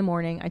 Let's say in the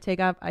morning,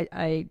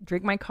 I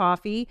drink my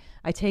coffee.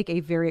 I take a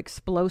very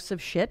explosive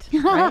shit,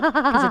 right?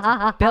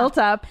 Because it's built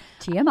up.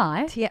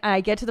 TMI. I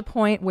get to the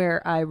point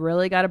where I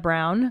really got a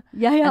brown.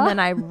 Yeah. And then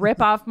I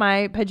rip off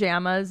my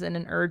pajamas in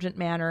an urgent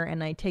manner,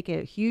 and I take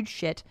a huge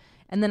shit.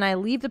 And then I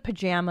leave the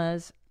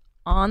pajamas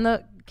on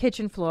the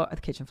bathroom floor. I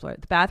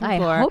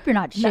hope you're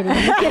not shitting in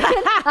the kitchen.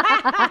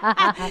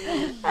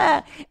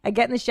 I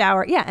get in the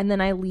shower. Yeah. And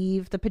then I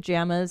leave the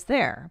pajamas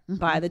there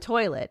by the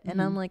toilet.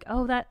 And I'm like,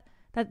 oh, that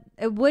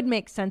it would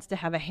make sense to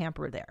have a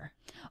hamper there.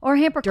 Or a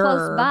hamper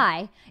close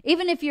by.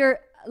 Even if you're,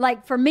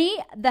 like, for me,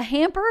 the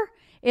hamper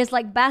is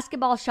like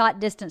basketball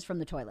shot distance from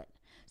the toilet.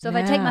 So if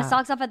I take my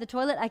socks off at the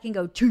toilet, I can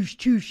go choosh,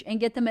 choosh,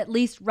 and get them at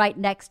least right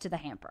next to the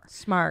hamper.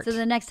 Smart. So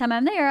the next time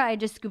I'm there, I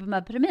just scoop them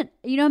up, put them in.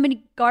 You know how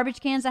many garbage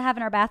cans I have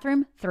in our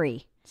bathroom?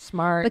 3.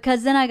 Smart.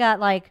 Because then I got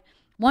like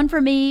one for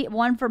me,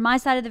 one for my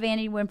side of the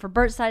vanity, one for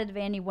Bert's side of the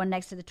vanity, one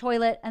next to the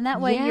toilet. And that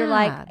way you're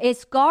like,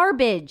 it's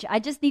garbage. I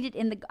just need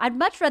it I'd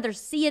much rather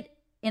see it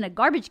in a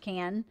garbage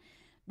can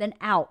than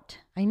out.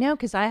 I know,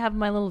 because I have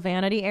my little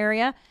vanity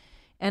area,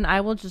 and I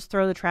will just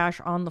throw the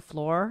trash on the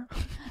floor.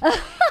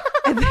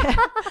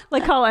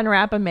 Like I'll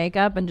unwrap a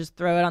makeup and just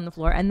throw it on the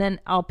floor, and then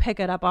I'll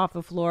pick it up off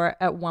the floor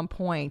at one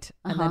point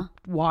and then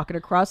walk it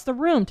across the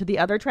room to the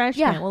other trash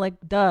can. Well, like,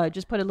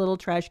 just put a little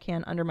trash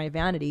can under my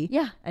vanity.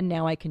 Yeah. And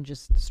now I can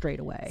just straight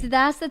away. So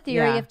that's the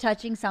theory of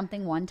touching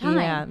something one time.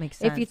 Yeah, it makes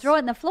sense. If you throw it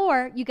in the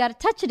floor, you got to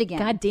touch it again.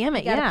 God damn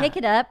it. You got to pick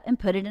it up and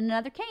put it in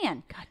another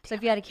can. So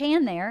if you had a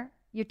can there,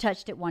 you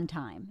touched it one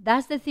time.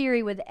 That's the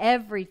theory with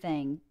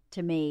everything,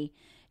 to me,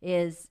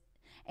 is...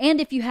 And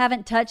if you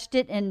haven't touched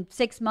it in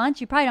 6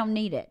 months, you probably don't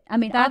need it. I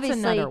mean, that's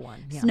obviously, another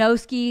one. Yeah. Snow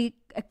ski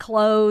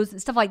clothes and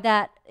stuff like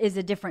that is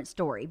a different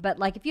story. But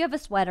like if you have a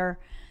sweater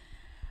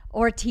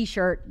or a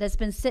T-shirt that's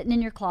been sitting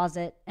in your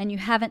closet and you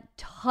haven't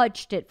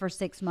touched it for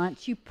 6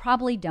 months, you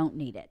probably don't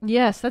need it.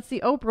 Yes, that's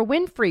the Oprah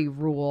Winfrey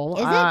rule.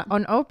 Is it?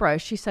 On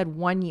Oprah, she said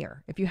 1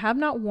 year. If you have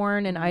not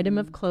worn an item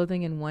of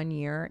clothing in 1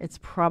 year, it's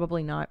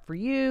probably not for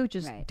you.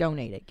 Just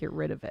donate it. Get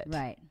rid of it.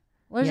 Right.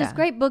 Well, there's this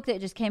great book that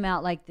just came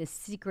out, like The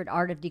Secret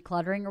Art of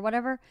Decluttering or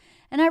whatever.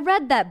 And I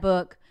read that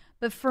book,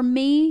 but for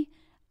me,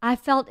 I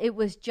felt it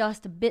was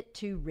just a bit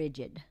too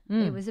rigid.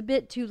 It was a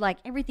bit too, like,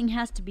 everything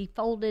has to be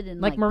folded.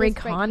 And like Marie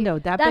Kondo.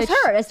 That's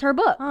her. It's her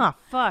book. Oh,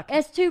 fuck.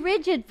 It's too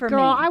rigid for me.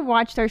 Girl, I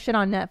watched her shit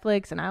on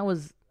Netflix, and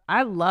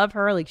I love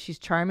her. Like, she's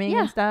charming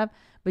and stuff.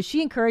 But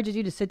she encourages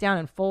you to sit down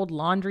and fold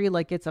laundry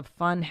like it's a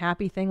fun,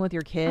 happy thing with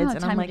your kids.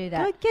 And I'm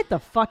like, get the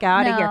fuck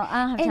out of here.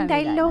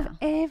 I love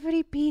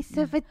every piece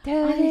of it.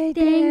 Thank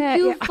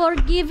you for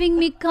giving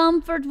me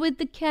comfort with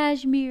the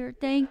cashmere.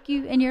 Thank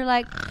you. And you're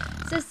like,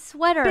 it's a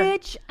sweater.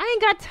 Bitch, I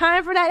ain't got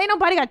time for that. Ain't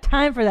nobody got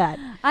time for that.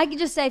 I could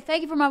just say,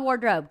 thank you for my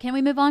wardrobe. Can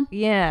we move on?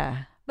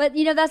 Yeah. But,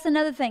 you know, that's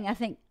another thing. I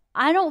think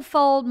I don't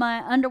fold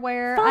my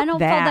underwear. Fuck I don't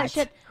fold that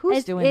shit.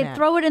 Who's doing that?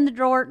 Throw it in the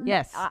drawer.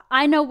 Yes.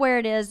 I know where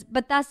it is,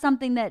 but that's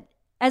something that,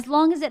 as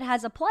long as it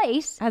has a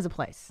place. Has a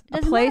place. It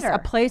doesn't matter. A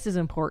place is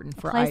important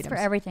for items. A place for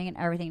everything and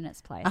everything in its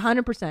place.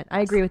 100%.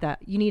 I agree with that.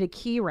 You need a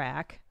key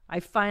rack.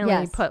 I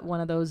finally put one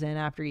of those in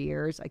after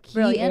years. A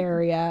key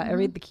area.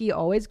 The key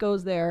always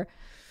goes there.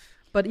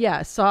 But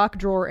yeah, sock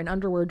drawer and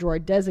underwear drawer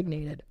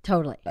designated.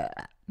 Totally.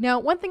 Now,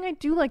 one thing I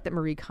do like that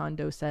Marie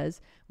Kondo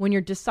says, when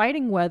you're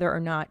deciding whether or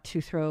not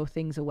to throw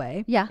things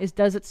away, is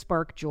does it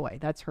spark joy?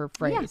 That's her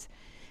phrase.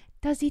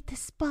 Yeah. Does it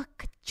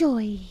spark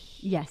joy?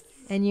 Yes.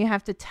 And you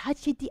have to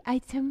touch the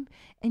item,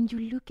 and you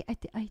look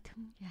at the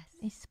item. Yes.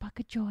 It spark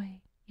a joy.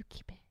 You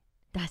keep it.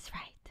 That's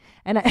right.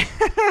 And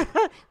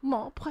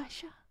more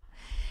pressure.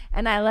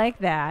 And I like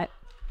that.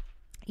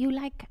 you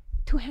like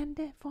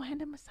two-handed,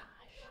 four-handed massage?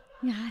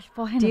 Yeah,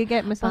 Do you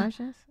get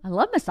massages? I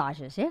love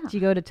massages. Yeah. Do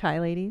you go to Thai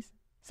ladies?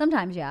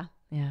 Sometimes, yeah.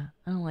 Yeah,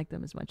 I don't like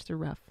them as much. They're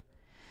rough.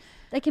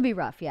 They can be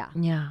rough, yeah.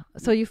 Yeah.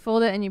 So you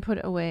fold it and you put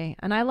it away.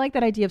 And I like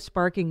that idea of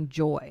sparking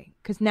joy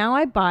because now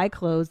I buy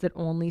clothes that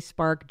only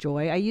spark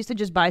joy. I used to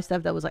just buy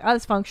stuff that was like, oh,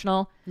 it's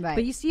functional. Right.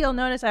 But you see, you'll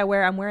notice I'm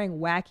wearing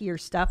wackier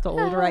stuff the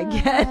older I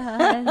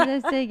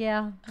get.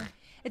 Yeah.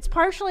 It's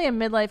partially a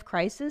midlife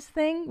crisis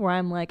thing where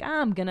I'm like,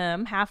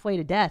 I'm halfway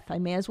to death. I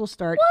may as well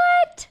start.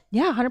 What?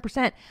 Yeah,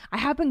 100%. I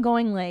have been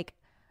going like,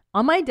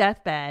 on my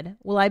deathbed,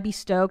 will I be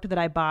stoked that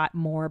I bought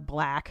more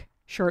black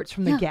shirts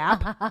from the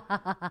Gap?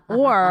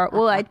 Or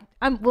will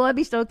I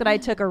be stoked that I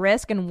took a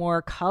risk and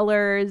wore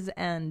colors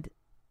and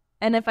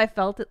if I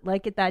felt it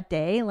like it that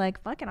day,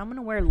 like, fuck it, I'm going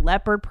to wear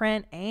leopard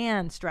print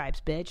and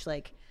stripes, bitch.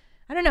 Like,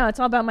 I don't know. It's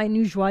all about my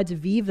new joie de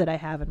vivre that I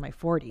have in my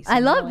 40s. I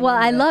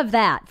love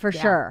that for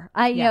sure.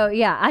 I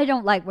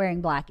don't like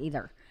wearing black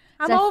either.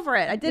 I'm over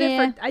it. I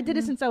did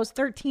it since I was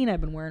 13.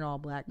 I've been wearing all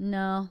black.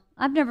 No,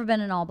 I've never been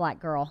an all black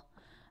girl.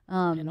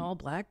 An all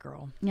black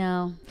girl.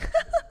 No.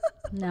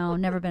 No,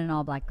 never been an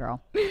all black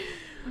girl.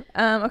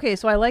 Okay,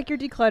 so I like your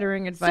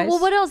decluttering advice. So,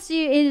 well, what else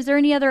is there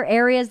any other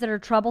areas that are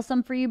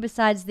troublesome for you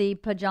besides the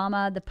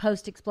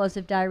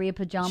post-explosive diarrhea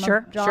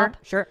pajama job?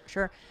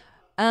 Sure.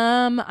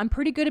 I'm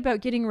pretty good about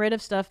getting rid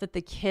of stuff that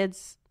the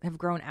kids have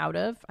grown out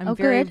of. I'm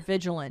very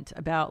vigilant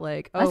about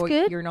like,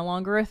 you're no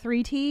longer a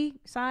 3T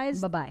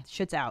size. Bye-bye.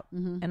 Shit's out.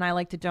 Mm-hmm. And I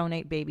like to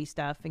donate baby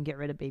stuff and get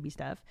rid of baby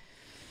stuff.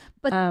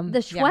 But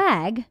the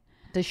swag... Yeah.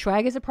 The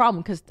swag is a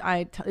problem because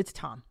it's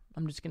Tom.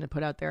 I'm just going to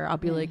put out there. I'll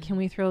be like, can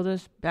we throw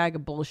this bag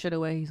of bullshit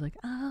away? He's like,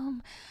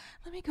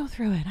 let me go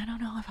through it. I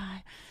don't know if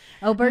I...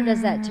 Oh, Bert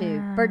does that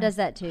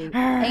too.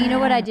 And you know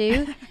what I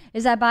do?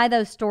 Is I buy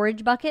those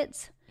storage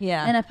buckets.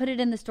 Yeah. And I put it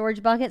in the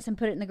storage buckets and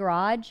put it in the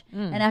garage.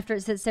 And after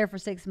it sits there for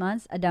 6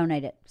 months, I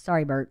donate it.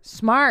 Sorry, Bert.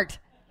 Smart.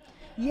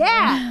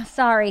 Yeah.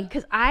 Sorry.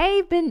 Because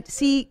I've been...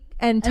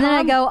 And then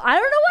I go, I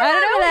don't know what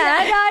happened to that.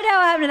 I know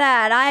what happened to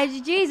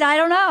that. I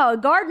don't know.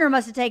 Gardener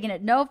must have taken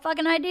it. No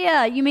fucking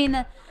idea. You mean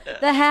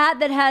the hat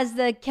that has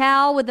the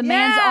cow with the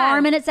man's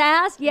arm in its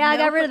ass? Yeah, I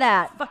got rid of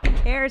that. Fucking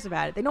cares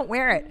about it. They don't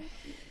wear it.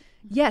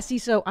 Yeah, see,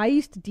 so I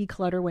used to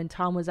declutter when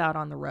Tom was out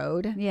on the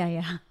road.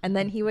 Yeah. And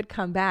then he would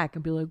come back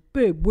and be like,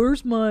 babe,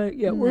 where's my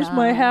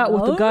hat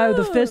with the guy with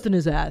the fist in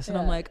his ass? And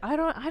I'm like,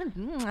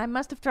 I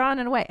must have thrown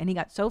it away. And he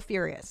got so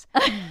furious.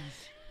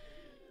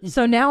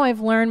 So now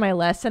I've learned my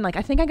lesson. Like,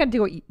 I think I got to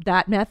do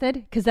that method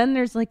because then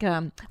there's like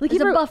there's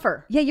a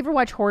buffer. Yeah, you ever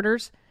watch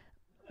Hoarders?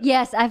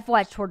 Yes, I've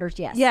watched Hoarders.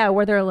 Yes. Yeah,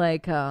 where they're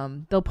like,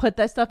 they'll put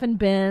that stuff in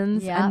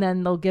bins and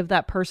then they'll give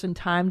that person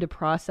time to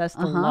process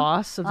the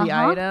loss of the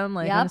item.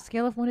 Like on a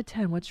scale of 1 to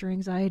 10, what's your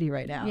anxiety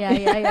right now?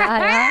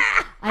 Yeah.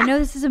 I know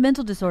this is a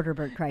mental disorder,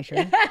 Bert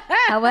Kreischer.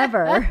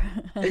 However,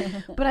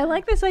 but I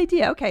like this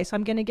idea. Okay, so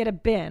I'm going to get a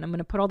bin. I'm going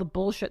to put all the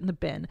bullshit in the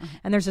bin,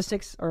 and there's a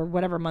 6 or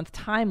whatever month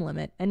time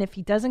limit. And if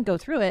he doesn't go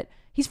through it,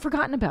 he's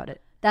forgotten about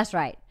it. That's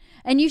right.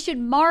 And you should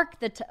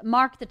mark the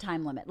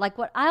time limit. Like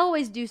what I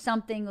always do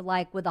something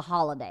like with a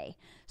holiday.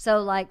 So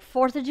like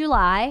 4th of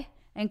July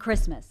and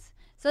Christmas.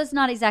 So it's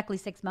not exactly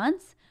 6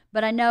 months,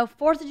 but I know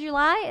 4th of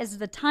July is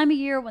the time of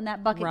year when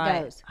that bucket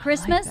goes.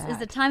 Christmas is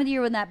the time of the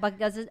year when that bucket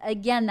goes.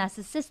 Again, that's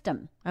a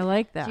system. I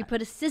like that. So you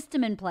put a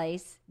system in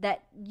place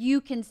that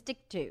you can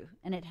stick to,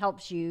 and it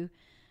helps you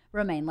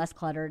remain less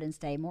cluttered and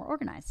stay more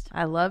organized.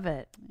 I love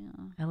it.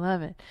 Yeah. I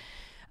love it.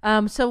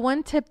 So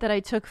one tip that I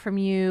took from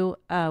you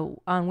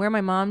on where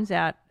my mom's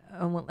at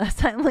last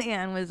time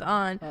Leeann was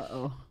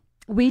on,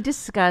 we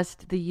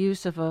discussed the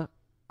use of a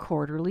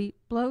quarterly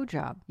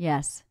blowjob.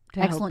 Yes.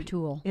 Excellent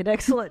tool. An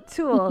excellent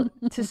tool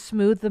to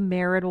smooth the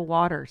marital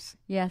waters.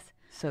 Yes.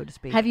 So to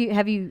speak. Have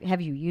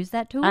you used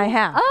that tool? I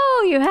have.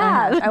 Oh, you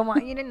have. I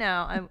want you to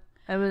know.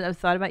 I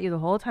thought about you the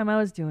whole time I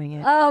was doing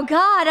it. Oh,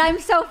 God, I'm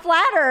so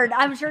flattered.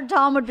 I'm sure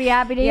Tom would be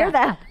happy to hear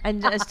that.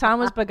 And as Tom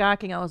was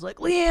bagocking, I was like,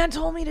 Leeann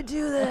told me to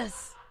do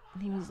this.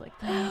 And he was like,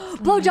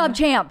 thanks. Blowjob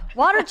champ.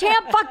 Water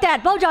champ? Fuck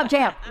that. Blowjob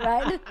champ.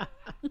 Right?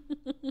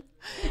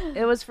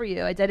 It was for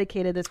you. I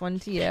dedicated this one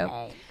to you.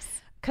 Thanks.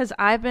 Because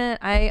I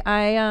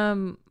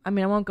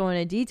won't go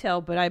into detail,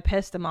 but I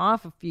pissed him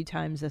off a few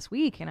times this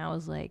week, and I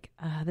was like,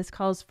 this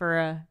calls for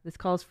a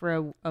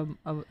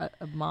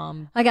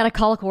mom. I got to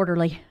call a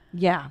quarterly.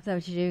 Yeah. Is that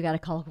what you do? You got to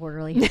call a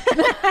quarterly.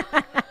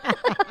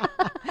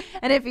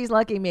 And if he's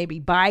lucky, maybe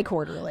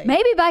bi-quarterly.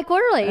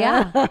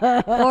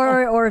 Yeah.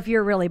 or if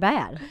you're really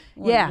bad.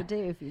 What do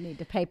you do if you need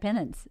to pay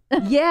penance?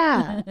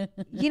 Yeah.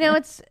 You know,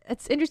 it's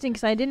interesting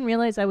because I didn't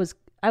realize I was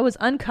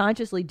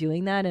unconsciously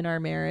doing that in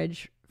our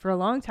marriage for a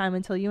long time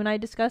until you and I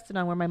discussed it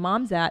on where my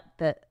mom's at.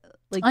 That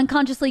like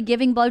unconsciously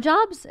giving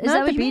blowjobs? Is not that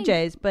what the you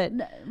BJ's, mean?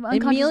 but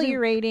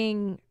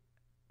ameliorating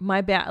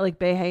my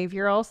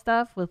behavioral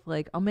stuff with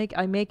like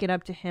I make it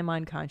up to him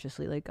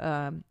unconsciously. Like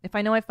if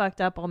I know I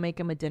fucked up, I'll make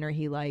him a dinner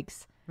he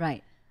likes.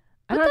 Right.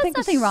 I don't think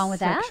there's nothing wrong with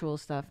that. Sexual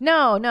stuff.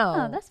 No.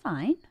 Oh, that's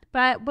fine.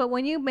 But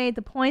when you made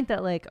the point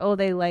that like, oh,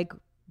 they like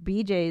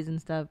BJ's and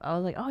stuff, I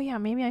was like, oh yeah,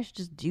 maybe I should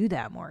just do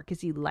that more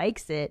because he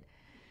likes it.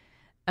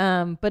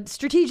 but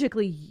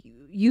strategically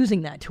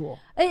using that tool.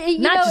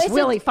 It's a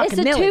nilly.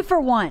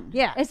 2-for-1.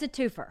 Yeah. It's a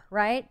twofer,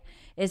 right?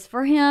 It's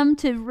for him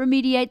to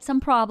remediate some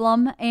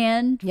problem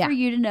and for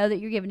you to know that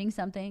you're giving him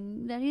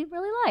something that he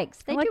really likes.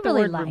 They I do the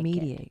really word like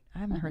remediate. it. I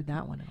haven't heard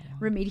that one in a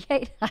while.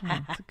 Remediate?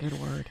 That's a good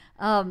word.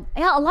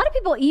 Yeah, a lot of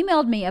people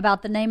emailed me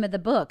about the name of the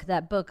book,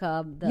 that book,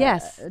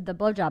 the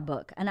blowjob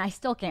book, and I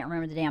still can't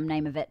remember the damn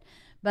name of it.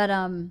 But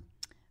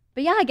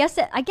yeah, I guess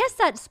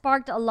that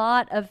sparked a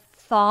lot of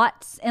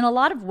thoughts in a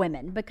lot of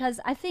women, because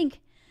I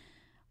think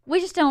we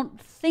just don't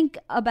think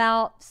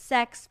about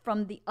sex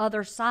from the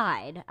other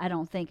side, I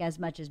don't think, as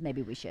much as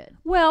maybe we should.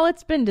 Well,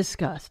 it's been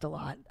discussed a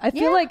lot. I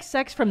feel like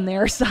sex from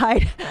their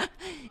side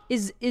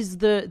is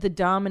the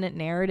dominant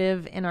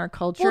narrative in our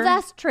culture. Well,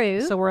 that's true.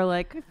 So we're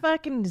like,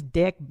 fucking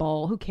dick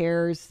bowl. Who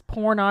cares?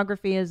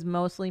 Pornography is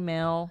mostly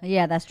male.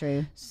 Yeah, that's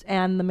true.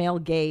 And the male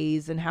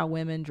gaze and how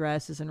women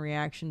dress is in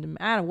reaction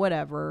to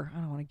whatever. I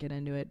don't want to get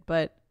into it,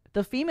 but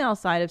the female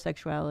side of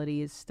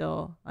sexuality is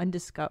still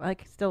undiscovered.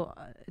 Like,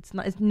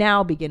 it's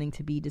now beginning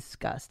to be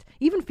discussed.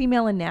 Even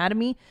female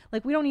anatomy,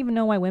 like, we don't even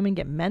know why women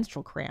get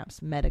menstrual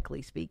cramps,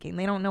 medically speaking.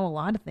 They don't know a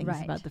lot of things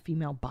about the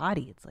female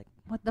body. It's like,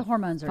 what the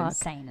hormones are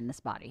insane in this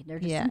body. They're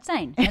just Yeah.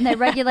 insane, and they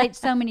regulate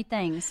so many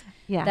things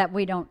that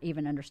we don't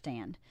even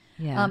understand.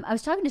 Yeah. I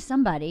was talking to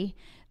somebody.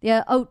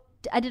 I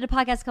did a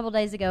podcast a couple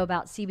days ago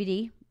about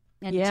CBD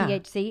and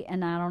THC,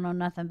 and I don't know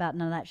nothing about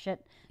none of that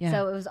shit. Yeah.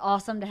 So it was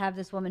awesome to have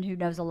this woman who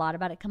knows a lot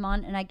about it come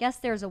on. And I guess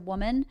there's a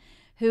woman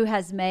who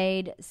has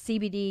made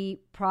CBD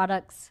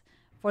products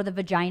for the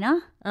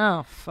vagina.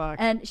 Oh, fuck.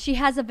 And she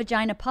has a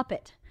vagina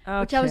puppet,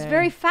 which I was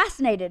very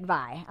fascinated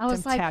by. I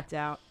was I'm like, tapped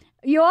out.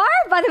 You are?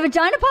 By the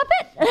vagina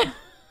puppet?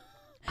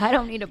 I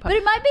don't need a puppet.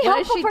 But it might be What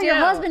does helpful she for your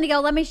do? husband to go,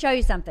 let me show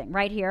you something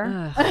right here.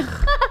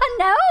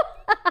 No?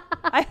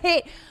 I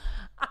hate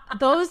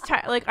those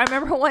times. Like, I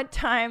remember one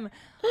time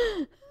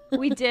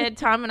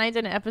Tom and I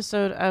did an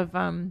episode of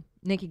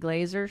Nikki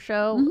Glazer's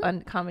show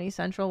on Comedy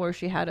Central where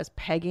she had us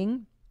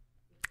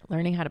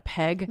learning how to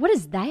peg. What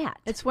is that?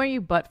 It's where you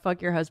butt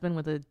fuck your husband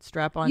with a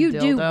strap-on You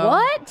dildo. do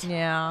what?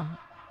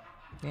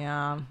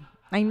 Yeah.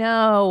 I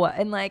know.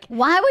 And like,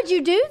 why would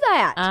you do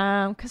that?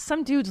 because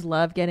some dudes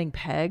love getting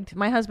pegged.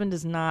 My husband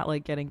does not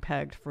like getting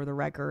pegged, for the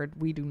record.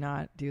 We do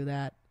not do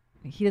that.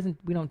 He doesn't.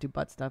 We don't do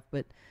butt stuff,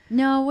 but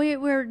no,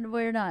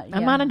 we're not.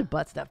 I'm not into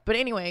butt stuff. But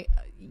anyway,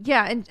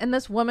 yeah. And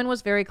this woman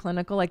was very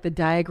clinical, like the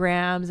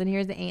diagrams, and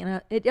here's the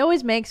anal. It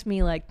always makes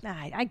me like, nah,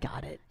 I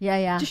got it.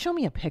 Yeah. Just show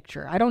me a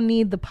picture. I don't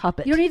need the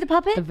puppet. You don't need the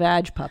puppet? The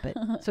vag puppet.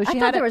 So she I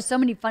thought there were so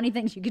many funny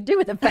things you could do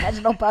with a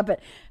vaginal puppet.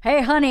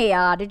 Hey, honey,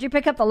 did you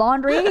pick up the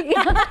laundry?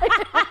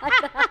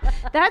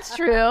 That's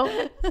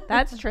true.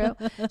 That's true.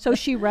 So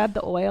she rubbed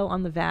the oil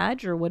on the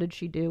vag, or what did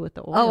she do with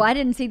the oil? Oh, I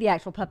didn't see the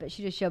actual puppet.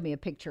 She just showed me a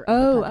picture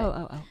of the puppet. Oh.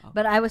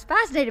 But I was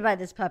fascinated by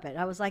this puppet.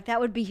 I was like, that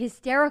would be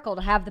hysterical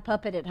to have the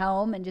puppet at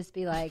home and just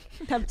be like,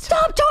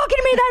 stop talking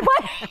to me that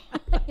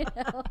way. You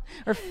know?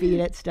 Or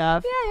feed it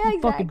stuff. Yeah,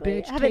 exactly. Fucking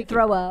bitch. Have it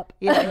throw up.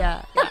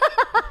 Yeah.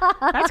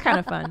 That's kind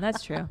of fun.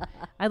 That's true.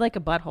 I like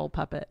a butthole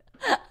puppet.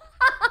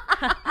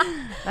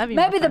 That'd be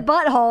Maybe more the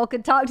fun. butthole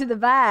could talk to the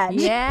vag.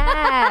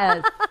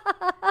 Yes.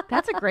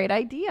 That's a great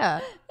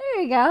idea.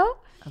 There you go.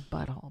 A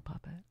butthole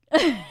puppet.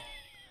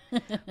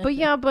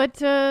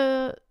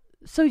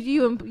 So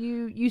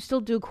you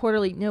still do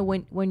quarterly? No,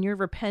 when you're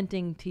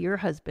repenting to your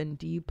husband,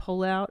 do you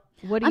pull out?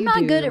 What do I'm you not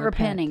do good to at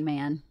repent? repenting,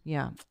 man.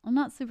 Yeah, I'm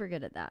not super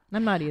good at that.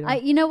 I'm not either.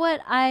 You know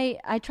what?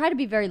 I try to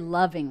be very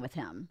loving with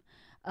him.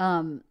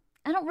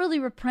 I don't really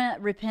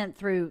repent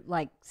through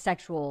like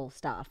sexual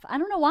stuff. I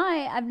don't know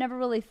why. I've never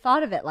really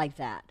thought of it like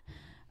that.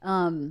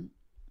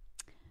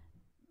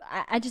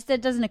 I just,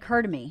 it doesn't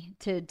occur to me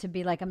to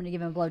be like, I'm going to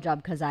give him a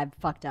blowjob because I've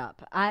fucked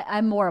up. I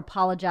more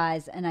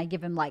apologize and I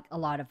give him like a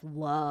lot of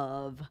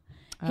love.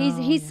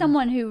 He's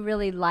someone who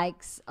really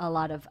likes a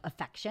lot of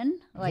affection,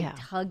 like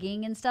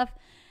hugging and stuff.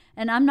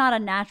 And I'm not a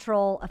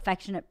natural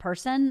affectionate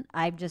person.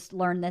 I've just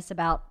learned this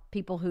about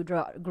people who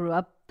grew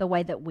up the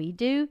way that we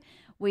do.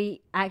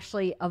 We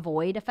actually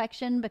avoid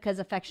affection because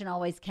affection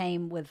always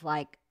came with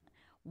like,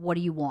 what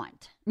do you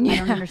want? I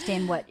don't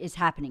understand what is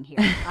happening here.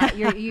 Are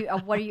you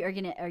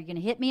gonna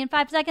hit me in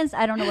 5 seconds?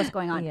 I don't know what's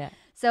going on. Yeah.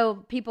 So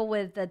people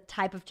with the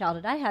type of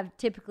childhood I have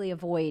typically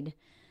avoid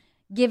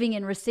giving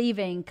and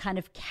receiving kind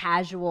of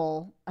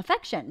casual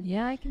affection.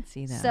 Yeah, I can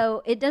see that.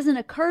 So it doesn't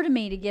occur to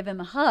me to give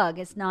him a hug.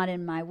 It's not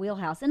in my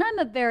wheelhouse. And I'm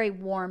a very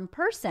warm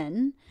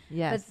person.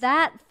 Yes. But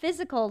that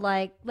physical,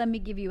 like, let me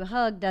give you a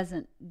hug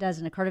doesn't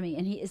occur to me.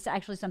 And it's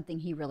actually something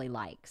he really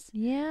likes.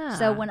 Yeah.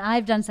 So when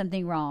I've done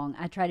something wrong,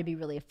 I try to be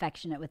really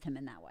affectionate with him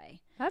in that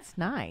way. That's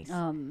nice.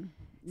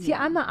 See,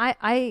 Yeah. I'm not.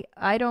 I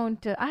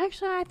don't. I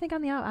think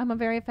I'm a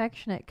very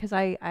affectionate because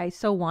I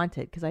so want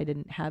it because I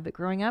didn't have it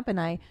growing up,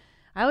 and I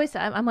always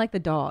I'm like the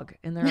dog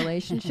in the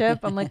relationship.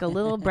 I'm like a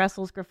little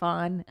Brussels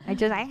Griffon.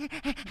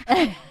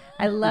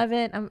 I love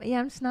it.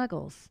 I'm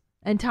Snuggles,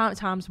 and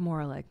Tom's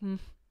more like,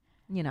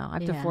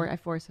 I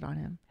force it on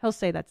him. He'll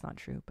say that's not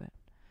true, but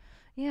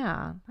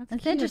yeah,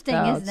 that's cute, interesting,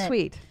 though. isn't it?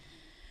 Sweet.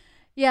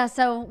 Yeah,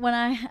 so when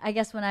I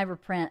guess when I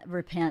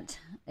repent,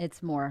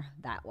 it's more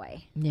that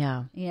way.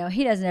 Yeah. You know,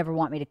 he doesn't ever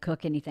want me to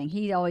cook anything.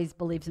 He always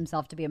believes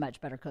himself to be a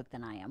much better cook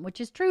than I am, which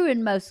is true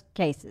in most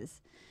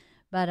cases.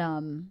 But I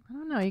don't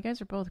know. You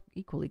guys are both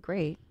equally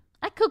great.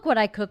 I cook what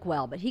I cook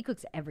well, but he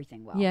cooks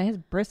everything well. Yeah, his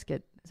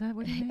brisket. Is that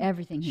what he makes?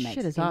 Everything he makes.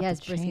 Shit is off his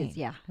the chain. briskets.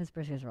 Yeah, his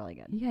brisket is really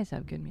good. You guys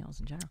have good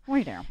meals in general.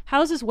 We do.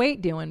 How's his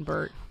weight doing,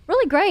 Bert?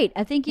 Really great.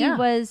 I think he Yeah.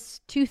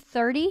 was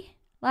 230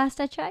 last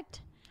I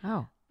checked,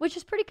 Oh. which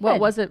is pretty good. What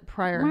was it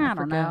prior? I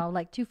don't know,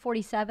 like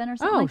 247 or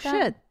something Oh, like that.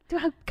 shit. Dude,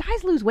 how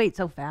guys lose weight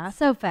so fast.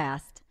 So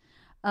fast.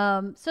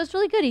 So it's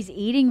really good. He's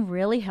eating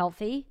really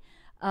healthy,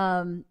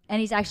 and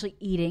he's actually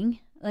eating.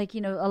 Like,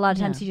 you know, a lot of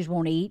times he just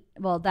won't eat.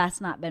 Well,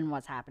 that's not been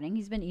what's happening.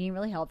 He's been eating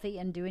really healthy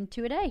and doing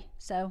 2 a day.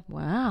 So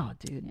Wow,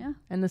 dude. Yeah.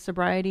 And the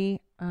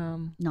sobriety,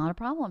 not a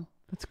problem.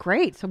 that's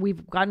great. So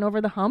we've gotten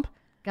over the hump.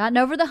 Gotten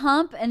over the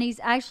hump, and he's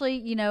actually,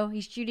 you know,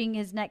 he's shooting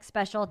his next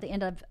special at the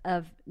end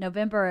of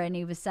November, and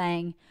he was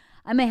saying,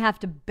 I may have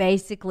to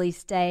basically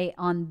stay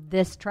on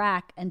this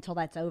track until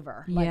that's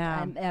over.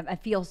 Yeah.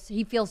 Like,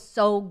 he feels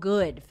so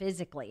good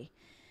physically.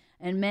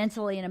 And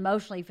mentally and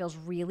emotionally, he feels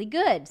really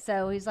good.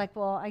 So he's like,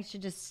 well, I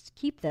should just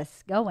keep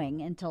this going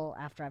until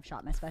after I've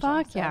shot my special.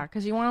 Fuck So, yeah,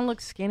 because you want to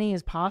look skinny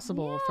as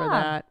possible for yeah.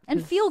 that.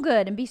 And 'cause- feel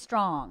good and be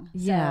strong.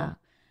 Yeah. So,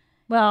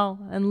 Well,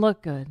 and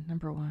look good,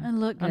 number one.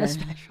 and look On a good.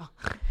 special.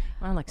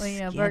 I want to look Well, you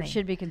know, skinny. Bert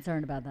should be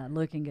concerned about that,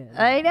 looking good.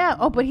 I know.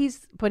 Oh, but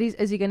he's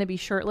is he going to be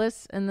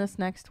shirtless in this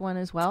next one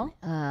as well?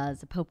 Does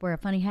the Pope wear a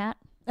funny hat?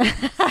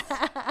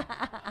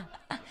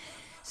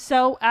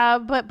 So,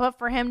 but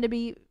for him to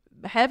be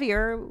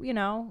heavier, you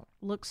know,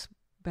 looks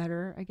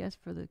better, I guess,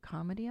 for the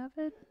comedy of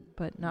it,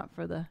 but not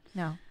for the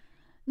no.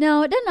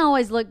 No, it doesn't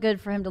always look good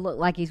for him to look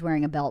like he's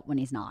wearing a belt when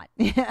he's not.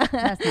 Yeah,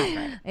 That's not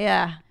great.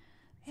 Yeah,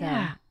 So-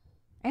 yeah.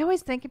 I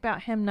always think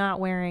about him not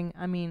wearing.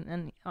 I mean,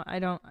 and I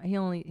don't.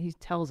 He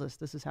tells us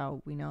this is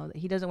how we know that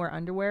he doesn't wear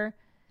underwear,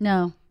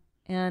 No.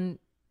 and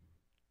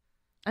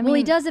I Well, mean,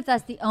 he does if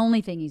that's the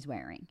only thing he's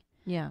wearing.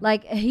 Yeah,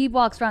 Like, he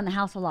walks around the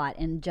house a lot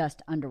in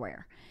just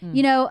underwear.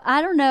 You know,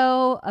 I don't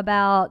know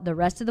about the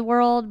rest of the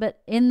world,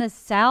 but in the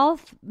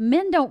South,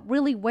 men don't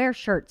really wear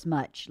shirts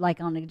much, like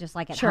just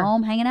like at Sure.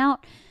 home hanging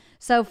out.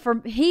 So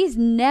he's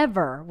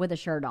never with a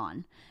shirt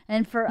on.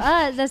 And for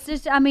us, that's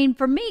just, I mean,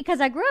 for me, because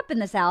I grew up in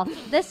the South,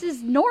 this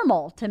is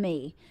normal to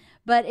me.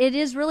 But it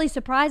is really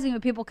surprising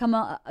when people come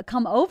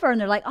over and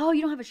they're like, "Oh,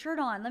 you don't have a shirt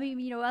on. Let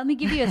me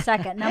give you a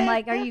second." And I'm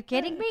like, "Are you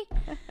kidding me?"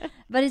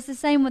 But it's the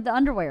same with the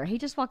underwear. He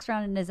just walks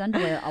around in his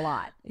underwear a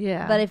lot.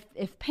 yeah. But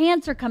if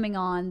pants are coming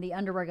on, the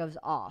underwear goes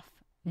off.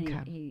 And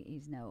Okay.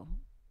 he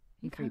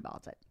free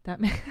balls it. that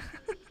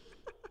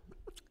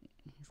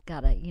He's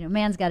gotta,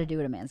 man's got to do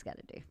what a man's got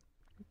to do.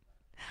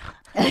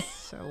 that's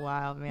so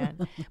wild,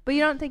 man. But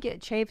you don't think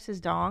it chafes his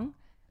dong?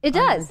 It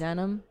on the does.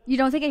 denim. You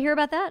don't think I hear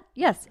about that?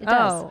 Yes, it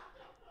does. Oh,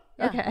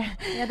 Yeah. okay.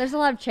 Yeah, there's a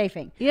lot of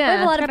chafing. Yeah, there's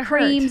a it's lot of gotta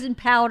creams hurt. and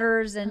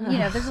powders, and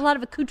there's a lot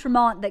of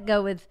accoutrement that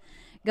go with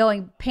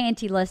going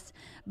pantyless.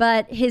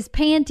 But his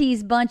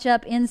panties bunch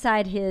up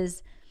inside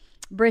his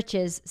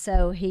breeches,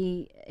 so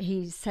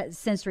he's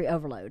sensory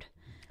overload.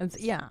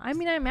 Yeah, I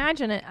mean, I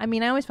imagine it. I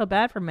mean, I always feel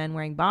bad for men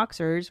wearing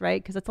boxers,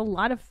 right? Because it's a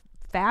lot of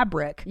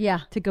fabric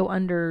Yeah, to go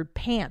under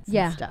pants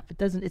Yeah. and stuff.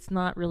 It's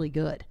not really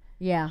good.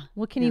 yeah.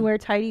 Well, can he wear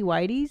tighty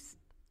whities?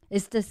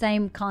 It's the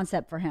same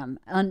concept for him.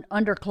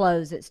 Under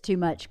clothes, it's too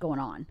much going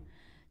on,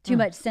 too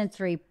much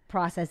sensory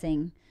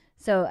processing.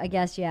 So I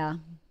guess, yeah,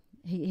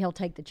 he'll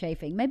take the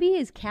chafing. Maybe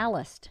he's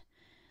calloused.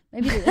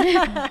 Maybe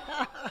the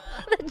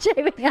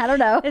chafing. I don't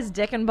know. His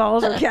dick and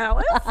balls are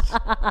calloused.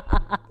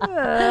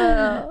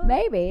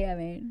 Maybe. I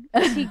mean,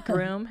 Does he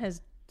groom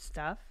his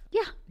stuff?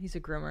 yeah. He's a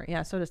groomer.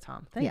 Yeah, so does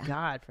Tom. Thank Yeah.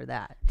 God for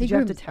that. He Did you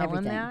have to grooms tell him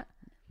everything. that?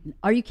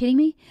 Are you kidding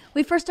me?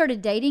 We first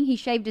started dating. He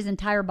shaved his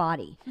entire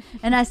body,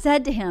 and I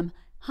said to him,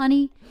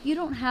 "Honey, you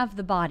don't have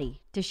the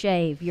body to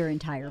shave your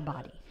entire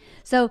body.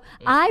 So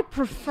I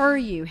prefer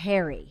you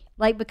hairy,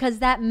 because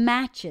that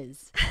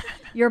matches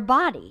your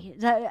body."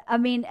 I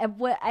mean,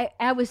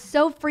 I was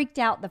so freaked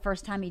out the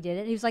first time he did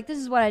it. He was like, "This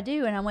is what I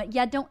do," and I went,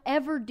 "Yeah, don't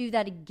ever do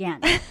that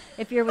again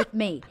if you're with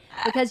me,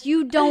 because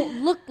you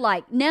don't look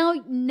like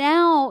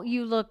now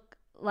you look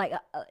like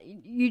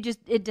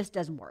it just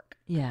doesn't work."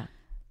 Yeah.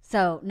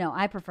 So no,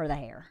 I prefer the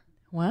hair.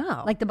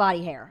 Wow. Like the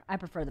body hair. I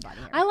prefer the body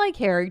hair. I like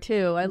hairy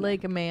too. I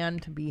like a man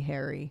to be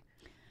hairy.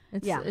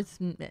 It's Yeah.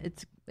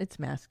 it's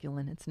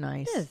masculine. It's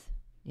nice. It is.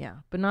 Yeah,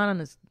 but not on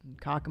his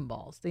cock and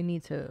balls. They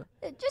need to.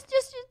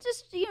 Just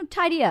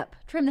tidy up,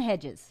 trim the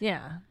hedges.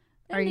 Yeah.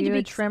 They Are need to you be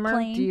a trimmer?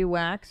 clean. Do you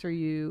wax? Or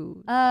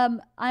you? I'm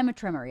a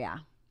trimmer. Yeah,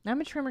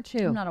 I'm a trimmer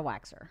too. I'm not a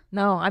waxer.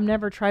 No, I've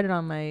never tried it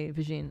on my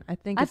vagine. I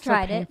think I've it's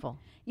tried so it. painful.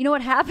 You know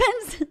what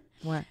happens?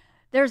 What?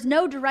 There's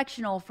no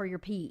directional for your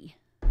pee,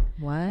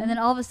 What? and then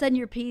all of a sudden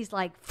your pee's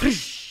like.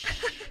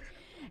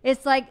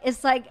 It's like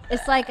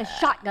a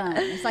shotgun.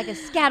 It's like a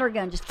scatter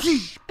gun. Just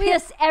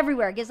piss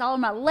everywhere. It gets all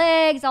in my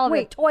legs, all over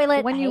the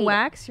toilet. when I you hate it.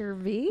 wax your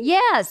V?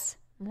 Yes.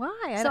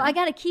 Why? So I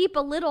got to keep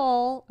a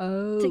little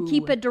to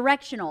keep it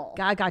directional.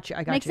 I got you.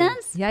 Make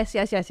sense? Yes.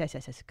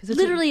 Because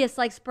Literally, it's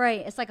like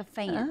spray. It's like a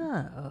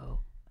fan. Oh,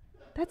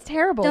 that's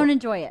terrible. Don't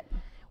enjoy it.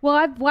 Well,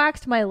 I've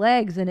waxed my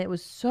legs and it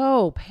was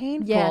so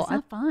painful. Yeah, it's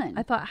not fun.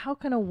 I thought, how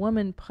can a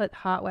woman put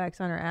hot wax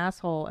on her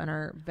asshole and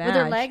her vag? With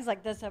her legs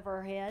like this over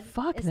her head?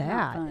 Fuck it's that.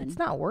 Not fun. It's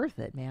not worth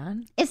it,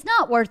 man. It's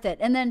not worth it.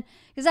 And then,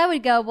 because I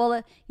would go,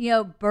 well,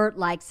 Bert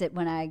likes it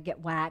when I get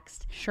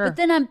waxed. Sure. But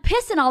then I'm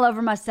pissing all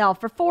over myself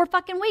for 4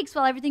 fucking weeks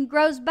while everything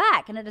grows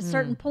back. And at a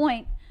certain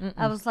point,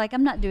 I was like,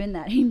 I'm not doing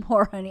that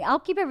anymore, honey. I'll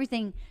keep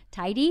everything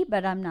tidy,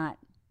 but I'm not.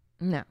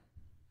 No.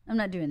 I'm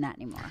not doing that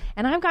anymore.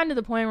 And I've gotten to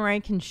the point where I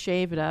can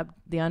shave it up,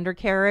 the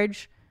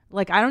undercarriage.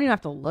 Like, I don't even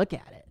have to look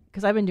at it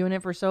because I've been doing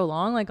it for so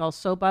long. Like, I'll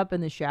soap up in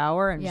the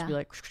shower and just be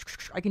like,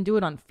 I can do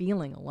it on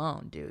feeling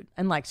alone, dude.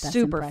 And like That's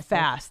super impressive.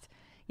 fast.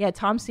 Yeah,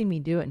 Tom's seen me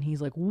do it and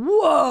he's like,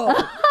 whoa,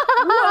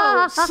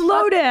 whoa,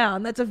 slow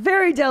down. That's a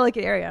very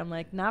delicate area. I'm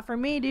like, not for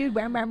me, dude.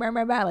 Bah, bah, bah,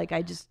 bah, bah. Like,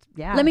 I just,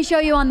 Let me show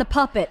you on the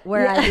puppet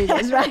where I do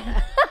this, right?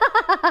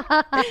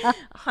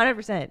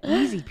 100%.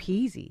 Easy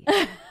peasy.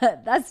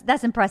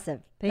 That's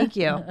impressive. Thank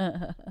you.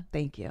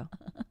 Thank you.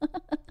 Yeah,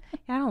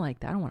 I don't like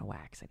that. I don't want to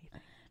wax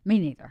anything. Me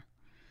neither.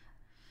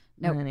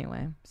 Nope.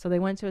 Anyway, so they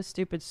went to a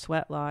stupid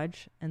sweat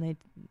lodge, and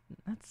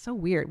that's so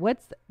weird.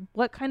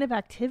 What kind of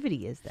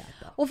activity is that,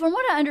 though? Well, from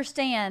what I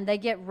understand, they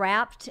get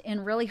wrapped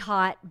in really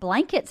hot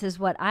blankets, is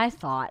what I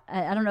thought.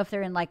 I don't know if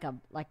they're in like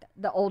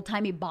the old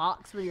timey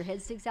box where your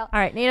head sticks out. All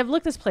right, Native,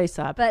 look this place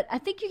up. But I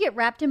think you get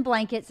wrapped in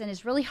blankets, and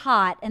it's really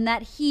hot, and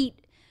that heat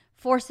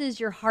forces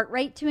your heart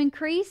rate to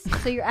increase,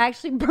 so you're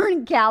actually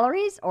burning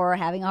calories or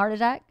having a heart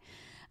attack.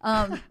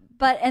 And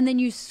then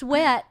you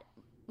sweat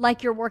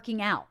like you're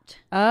working out.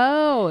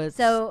 Oh, it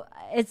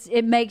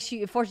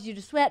forces you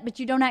to sweat, but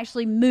you don't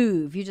actually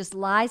move. You just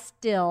lie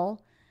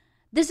still.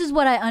 This is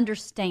what I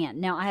understand.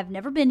 Now, I have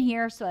never been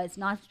here, so it's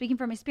not speaking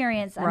from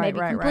experience. I may be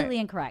completely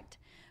incorrect.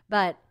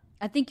 But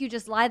I think you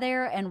just lie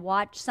there and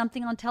watch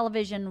something on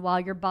television while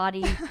your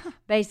body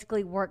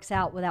basically works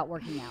out without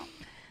working out.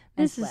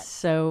 This is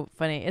so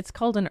funny. It's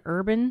called an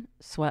urban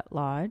sweat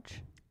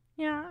lodge.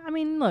 Yeah, I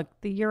mean, look,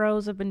 the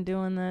Euros have been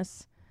doing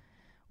this.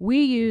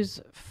 We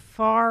use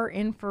far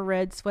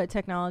infrared sweat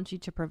technology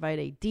to provide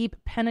a deep,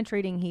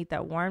 penetrating heat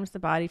that warms the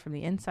body from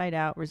the inside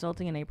out,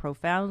 resulting in a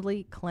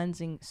profoundly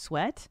cleansing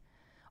sweat,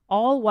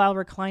 all while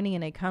reclining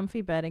in a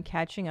comfy bed and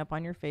catching up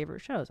on your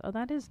favorite shows. Oh,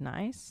 that is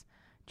nice.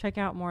 Check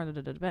out more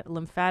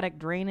lymphatic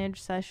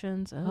drainage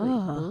sessions.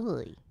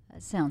 Oh,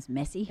 that sounds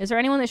messy. Is there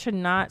anyone that should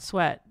not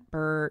sweat?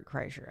 Bert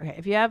Kreischer. Okay,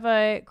 if you have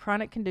a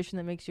chronic condition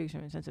that makes you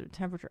extremely sensitive to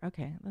temperature.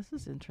 Okay, this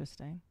is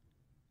interesting.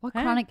 What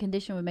chronic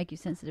condition would make you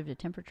sensitive to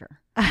temperature?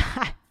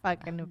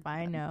 Fucking if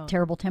I know.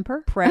 Terrible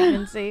temper?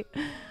 Pregnancy.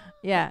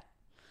 Yeah.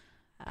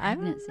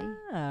 Pregnancy. I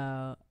don't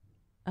know.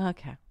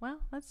 Okay. Well,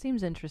 that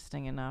seems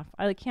interesting enough.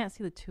 I can't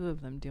see the two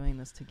of them doing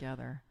this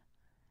together.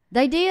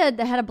 They did.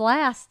 They had a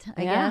blast,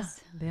 I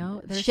guess.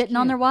 They're shitting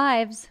on their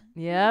wives.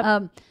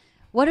 Yep.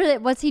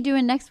 What's he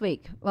doing next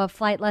week?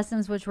 Flight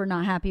lessons, which we're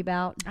not happy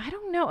about. I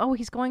don't know. Oh,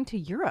 he's going to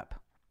Europe.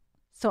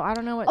 So I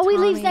don't know what he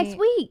leaves next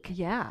week.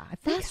 Yeah, I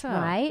think That's so.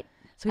 right.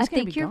 So he's I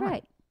think you're gone.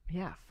 right.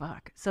 Yeah,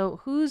 fuck.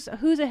 So who's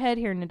ahead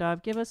here,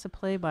 Nadav? Give us a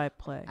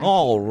play-by-play.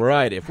 All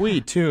right, if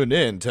we tune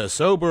in to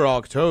Sober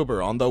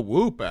October on the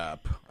Whoop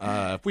app,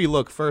 if we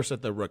look first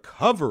at the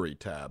Recovery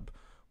tab,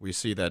 we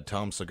see that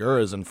Tom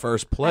Segura is in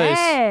first place.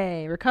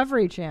 Hey,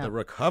 recovery champ. The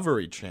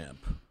Recovery champ.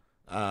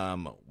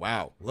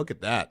 Wow, look at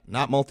that.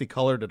 Not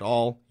multicolored at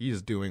all.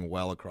 He's doing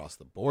well across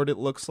the board, it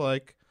looks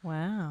like.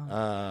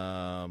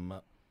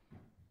 Wow.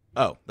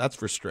 Oh, that's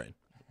for strain.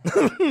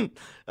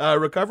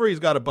 Recovery's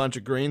got a bunch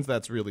of greens.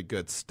 That's really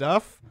good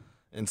stuff.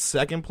 In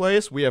second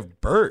place, we have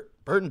Bert.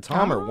 Bert and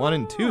Tom are 1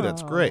 and 2.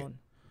 That's great.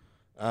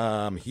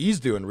 He's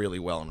doing really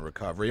well in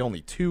recovery.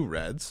 Only 2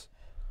 reds.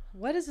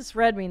 What does this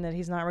red mean? That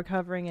he's not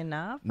recovering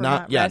enough?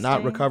 Not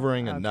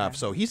recovering enough.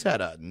 So he's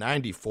had a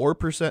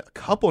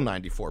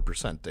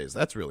 94% days.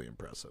 That's really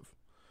impressive.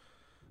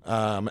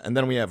 And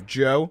then we have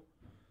Joe.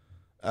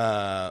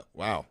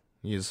 Wow,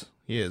 he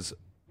is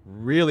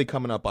really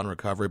coming up on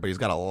recovery, but he's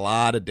got a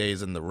lot of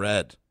days in the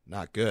red.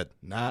 Not good.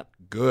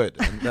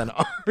 And then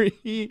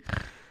Ari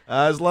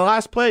is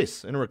last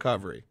place in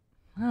recovery.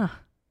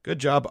 Good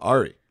job,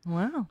 Ari.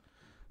 Wow.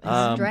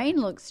 Strain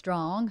looks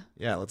strong.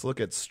 Yeah, let's look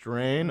at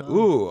strain.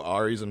 Ooh,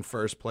 Ari's in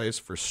first place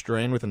for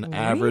strain with an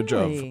average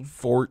of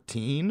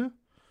 14.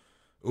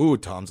 Ooh,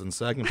 Tom's in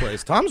second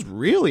place. Tom's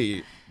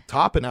really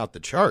topping out the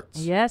charts.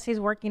 Yes, he's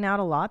working out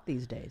a lot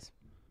these days.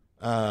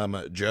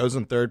 Joe's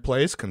in third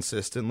place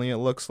consistently, it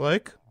looks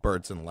like.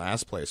 Bert's in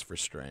last place for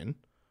strain,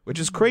 which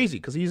is crazy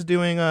because he's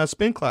doing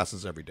spin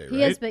classes every day, right?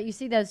 He is, but you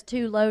see those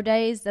 2 low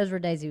days? Those were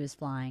days he was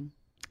flying.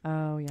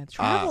 Oh, yeah.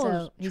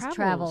 So he's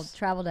traveled.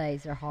 Travel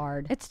days are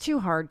hard. It's too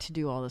hard to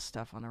do all this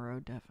stuff on the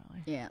road,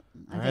 definitely. Yeah,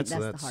 I think that's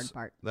the hard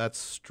part. That's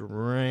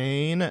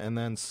strain and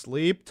then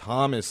sleep.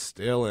 Tom is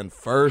still in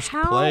first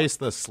place,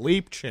 the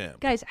sleep champ.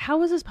 Guys,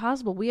 how is this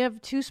possible? We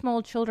have 2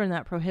 small children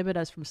that prohibit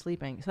us from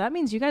sleeping. So that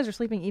means you guys are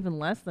sleeping even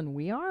less than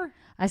we are?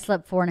 I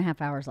slept 4.5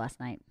 hours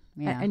last night.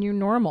 Yeah. And you're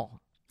normal.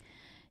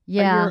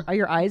 Yeah. Are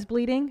your eyes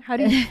bleeding? How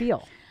do you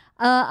feel?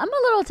 I'm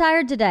a little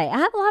tired today. I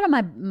have a lot on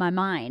my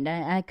mind.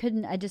 I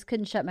just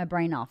couldn't shut my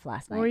brain off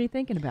last night. What were you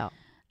thinking about?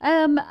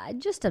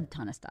 Just a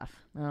ton of stuff.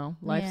 Oh,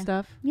 life Yeah.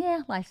 stuff?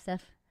 Yeah, life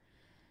stuff.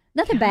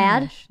 Nothing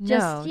bad. no,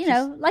 Just,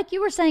 know, like you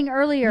were saying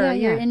earlier,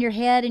 you're yeah. in your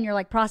head and you're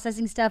like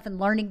processing stuff and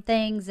learning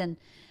things and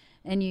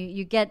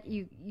you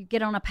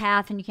get on a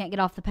path and you can't get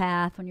off the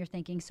path when you're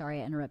thinking.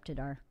 Sorry, I interrupted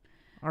our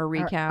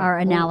recap. Our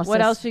analysis.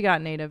 What else you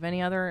got, Native?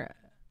 Any other?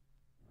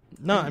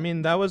 No, I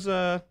mean that was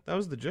the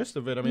gist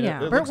of it. I mean, Yeah.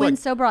 it Bert looks like,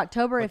 wins sober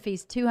October if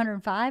he's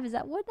 205. Is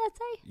that what that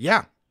say?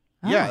 yeah.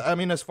 Oh. Yeah, I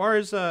mean, as far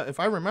as if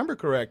I remember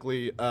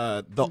correctly,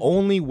 the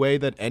only way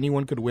that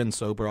anyone could win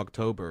sober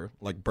October,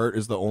 like Bert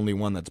is the only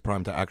one that's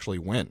primed to actually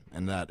win,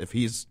 and that if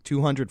he's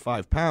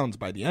 205 pounds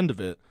by the end of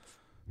it,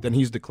 then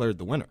he's declared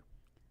the winner.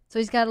 So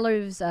he's got to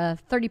lose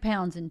 30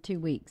 pounds in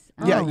 2 weeks.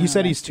 Yeah, Oh, you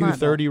said he's that's not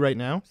 230 right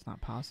now. It's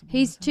not possible.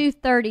 He's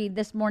 230.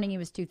 This morning he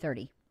was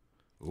 230.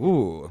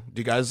 Ooh, do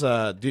you guys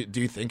do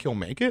you think he'll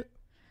make it?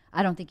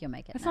 I don't think he'll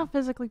make it. It's no. not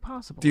physically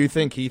possible. Do you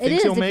think he It thinks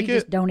is he'll if make you it?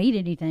 just don't eat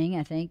anything,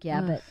 I think.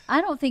 Yeah, but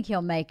I don't think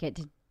he'll make it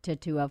to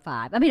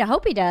 205. I mean, I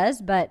hope he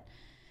does, but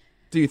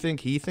Do you think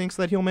he thinks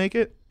that he'll make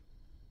it?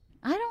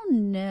 I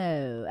don't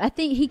know. I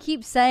think he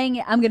keeps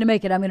saying, I'm going to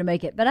make it, I'm going to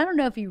make it. But I don't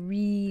know if he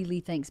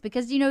really thinks.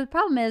 Because, the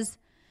problem is,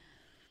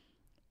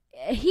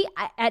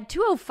 at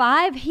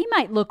 205, he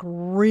might look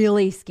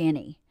really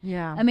skinny.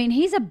 Yeah. I mean,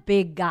 he's a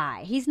big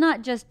guy. He's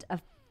not just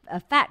a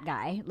fat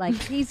guy. Like,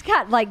 he's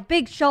got, like,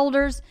 big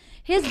shoulders.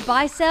 His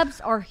biceps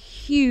are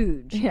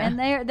huge. Yeah. And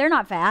they're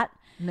not fat.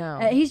 No.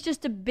 He's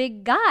just a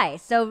big guy.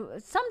 So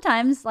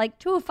sometimes, like,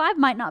 205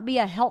 might not be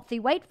a healthy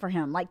weight for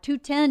him. Like,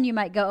 210, you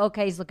might go,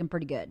 okay, he's looking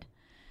pretty good.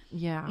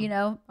 Yeah.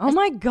 Oh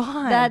my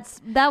God.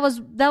 that was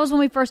when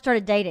we first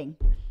started dating.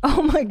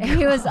 Oh my God.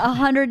 He was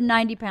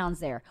 190 pounds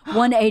there,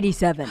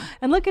 187.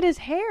 And look at his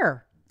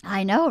hair.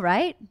 I know,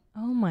 right?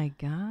 Oh my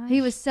God.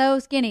 He was so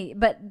skinny,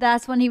 but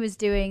that's when he was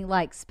doing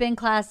like spin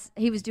class.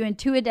 He was doing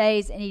 2 a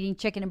days and eating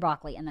chicken and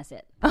broccoli, and that's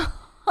it.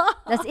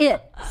 That's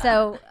it.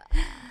 So,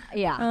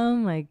 yeah. Oh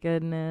my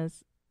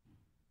goodness.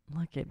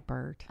 Look at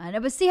Bert. I know,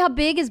 but see how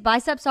big his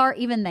biceps are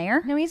even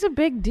there? No, he's a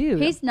big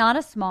dude. He's not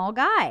a small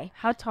guy.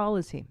 How tall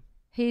is he?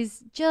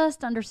 He's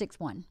just under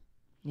 6'1".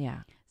 Yeah.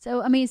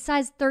 So, I mean,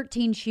 size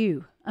 13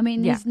 shoe. I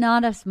mean, he's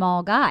not a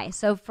small guy.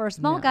 So, for a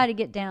small guy to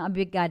get down, a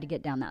big guy to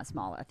get down that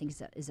small, I think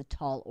is a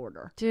tall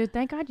order. Dude,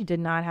 thank God you did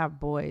not have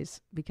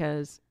boys,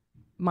 because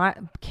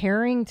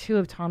carrying 2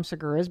 of Tom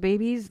Segura's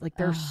babies, like,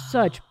 they're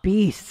such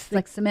beasts. It's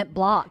like cement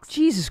blocks.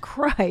 Jesus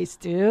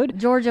Christ, dude.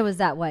 Georgia was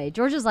that way.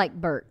 Georgia's like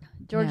Bert.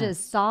 Georgia is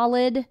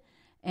solid,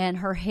 and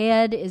her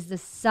head is the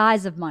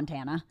size of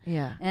Montana.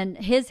 Yeah. And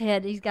his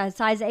head, he's got a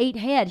size 8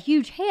 head,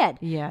 huge head.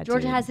 Yeah,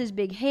 Georgia dude. has his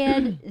big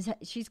head.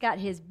 She's got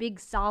his big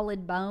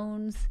solid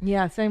bones.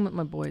 Yeah, same with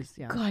my boys.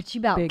 Yeah. God, she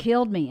about Big.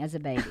 killed me as a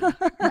baby.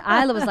 And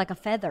Isla was like a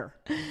feather.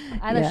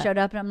 Isla showed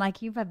up, and I'm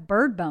like, you have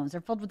bird bones. They're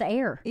filled with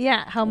air.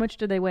 Yeah. How much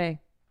do they weigh?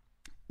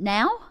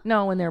 Now,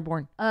 No, when they were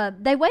born.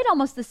 they weighed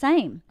almost the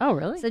same. Oh,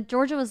 really? So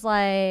Georgia was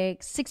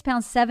like 6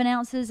 pounds 7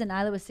 ounces, and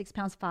Isla was 6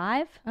 pounds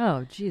 5.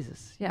 Oh,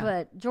 Jesus. Yeah.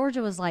 But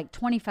Georgia was like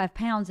 25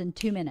 pounds in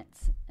 2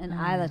 minutes, and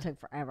Isla took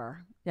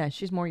forever. Yeah,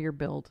 she's more your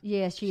build.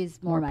 Yeah, she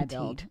is more my petite.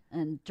 build.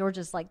 And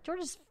Georgia's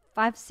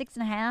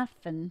 5'6.5",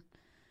 and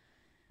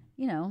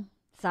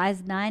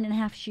size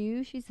 9.5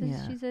 shoe. She's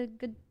a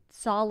good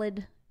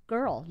solid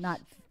girl,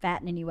 not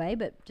fat in any way,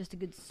 but just a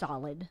good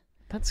solid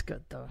That's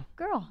good, though.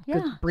 girl.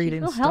 Yeah, Good breeding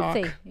she's real stock.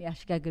 healthy. Yeah,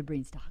 she got good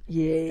breeding stock.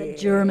 Yeah. The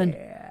German.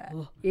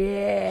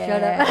 Yeah.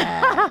 Shut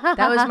up.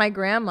 That was my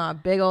grandma.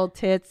 Big old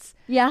tits,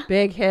 Yeah,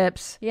 big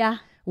hips. yeah.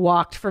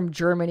 Walked from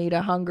Germany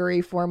to Hungary,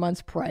 4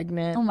 months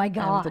pregnant. Oh, my and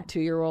God. with a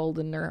 2-year-old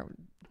in there.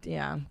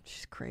 Yeah,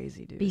 she's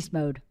crazy, dude. Beast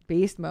mode,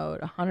 Beast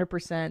mode,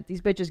 100%.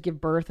 These bitches give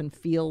birth in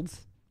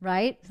fields.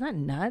 right? Isn't that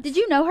nuts? Did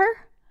you know her?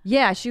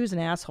 Yeah, she was an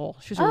asshole.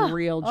 She was a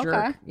real jerk.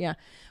 okay. Yeah.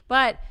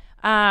 But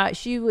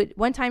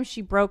one time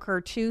she broke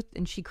her tooth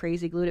and she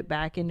crazy glued it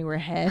back into her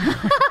head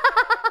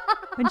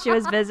when she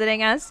was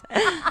visiting us.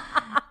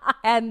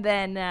 And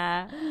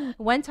then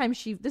one time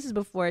this is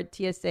before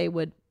TSA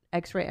would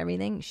x-ray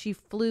everything, she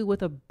flew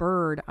with a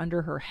bird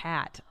under her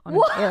hat on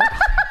an airplane.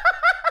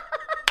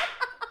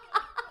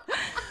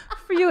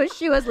 For you,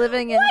 she was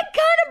living in. What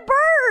kind of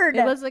bird?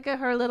 It was like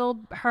her. It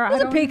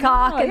was a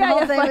peacock, and the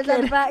whole thing was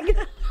in the back.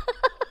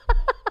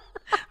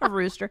 A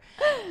rooster.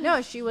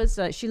 No, she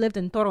lived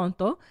in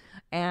Toronto,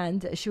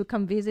 and she would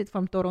come visit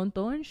from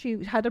Toronto, and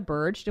she had a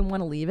bird. She didn't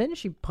want to leave it, and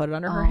she put it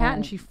under her hat,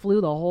 and she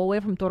flew the whole way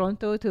from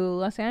Toronto to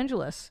Los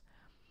Angeles.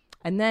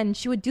 And then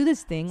she would do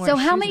this thing where So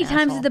how she's many an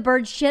times asshole. did the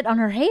bird shit on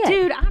her head?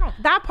 Dude, I don't.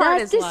 That part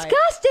That's is like-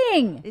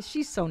 disgusting.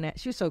 she's so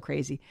she was so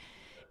crazy.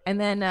 And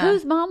then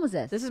Whose mom was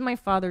this? This is my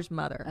father's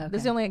mother. Okay. This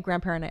is the only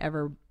grandparent I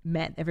ever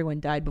met. Everyone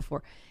died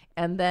before.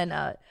 And then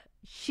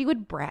she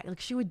would brag, like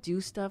she would do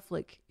stuff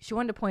like she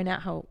wanted to point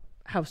out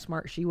how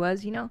smart she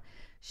was. It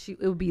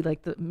would be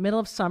like the middle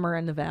of summer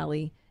in the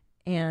valley,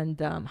 and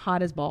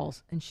hot as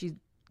balls, and she'd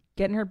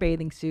get in her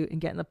bathing suit and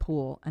get in the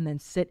pool, and then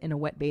sit in a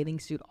wet bathing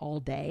suit all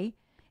day,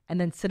 and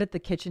then sit at the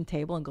kitchen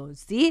table and go,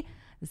 see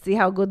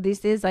how good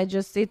this is? I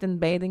just sit in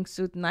bathing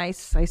suit,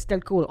 nice. I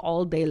still cool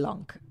all day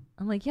long.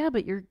 I'm like, yeah,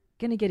 but you're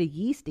gonna get a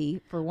yeasty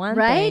for one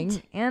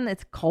thing, and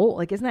it's cold.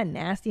 Like, isn't that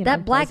nasty? And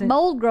that black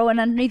mold growing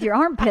underneath your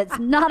armpits,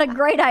 not a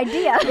great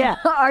idea. Yeah.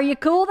 Are you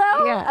cool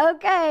though? Yeah.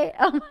 Okay.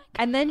 Oh my God.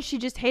 And then she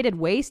just hated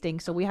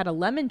wasting, so we had a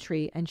lemon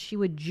tree, and she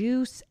would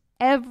juice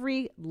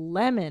every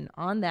lemon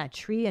on that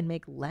tree and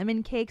make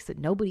lemon cakes that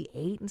nobody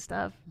ate and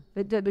stuff.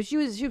 But she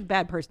was a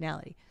bad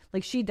personality.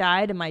 Like, she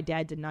died, and my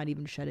dad did not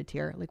even shed a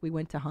tear. Like, we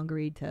went to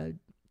Hungary to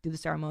do the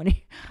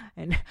ceremony,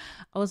 and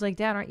I was like,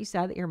 Dad, aren't you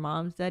sad that your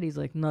mom's dead? He's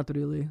like, not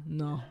really,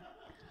 no.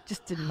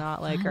 Just did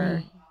not like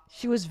her.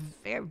 She was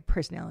very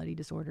personality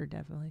disorder,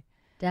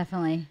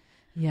 definitely.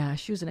 Yeah,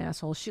 she was an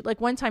asshole. She, like,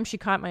 one time she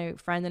caught my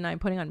friend and I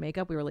putting on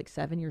makeup. We were like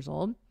 7 years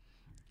old,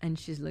 and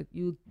she's like,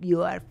 "You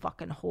are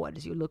fucking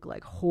whores. You look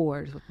like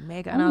whores with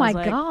makeup." And oh I was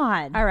my like,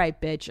 God! All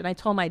right, bitch. And I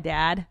told my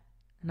dad,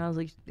 and I was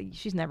like,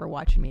 "She's never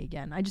watching me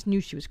again." I just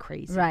knew she was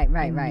crazy. Right.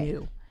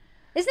 Knew.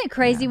 Isn't it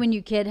crazy when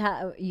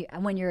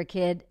when you're a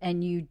kid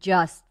and you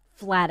just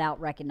flat out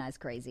recognize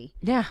crazy?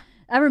 Yeah.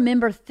 I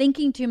remember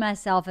thinking to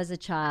myself as a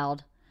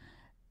child,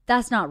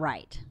 that's not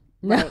right.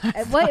 Right.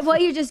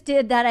 What you just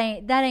did, that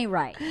ain't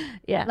right.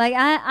 Yeah. Like,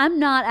 I'm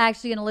not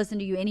actually going to listen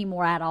to you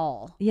anymore at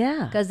all.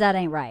 Yeah. Because that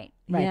ain't right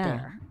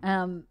there.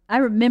 I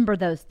remember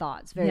those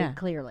thoughts very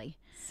clearly.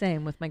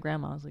 Same with my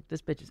grandma. I was like,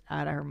 this bitch is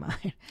out of her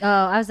mind. Oh,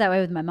 I was that way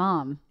with my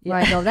mom. Yeah.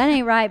 Where I go, that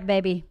ain't right,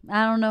 baby.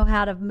 I don't know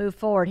how to move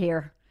forward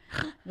here.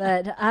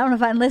 But I don't know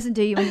if I can listen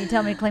to you when you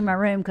tell me to clean my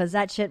room, because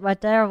that shit right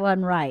there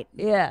wasn't right.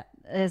 Yeah.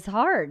 It's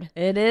hard.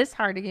 It is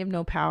hard to give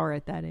no power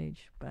at that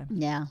age. But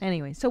yeah.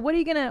 Anyway, so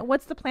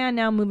what's the plan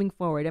now moving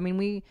forward? I mean,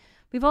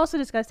 we've also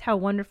discussed how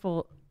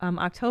wonderful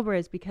October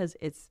is because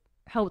it's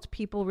helped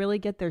people really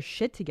get their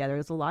shit together.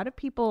 There's a lot of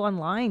people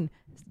online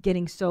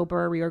getting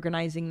sober,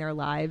 reorganizing their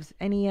lives.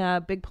 Any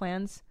big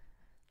plans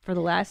for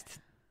the last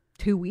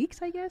 2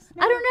 weeks, I guess?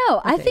 Now? I don't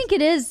know. I think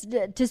it is,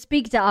 to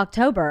speak to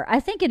October, I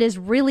think it is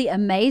really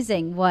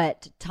amazing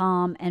what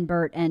Tom and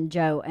Bert and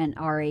Joe and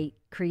Ari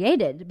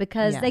created,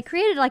 because they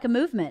created like a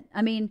movement.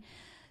 I mean,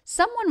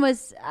 someone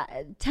was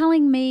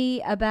telling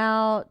me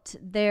about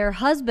their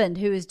husband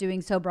who is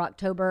doing Sober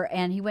October,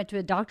 and he went to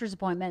a doctor's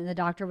appointment, and the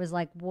doctor was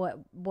like,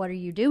 what are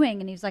you doing?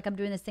 And he was like, I'm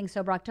doing this thing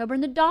Sober October,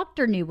 and the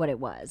doctor knew what it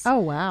was. Oh,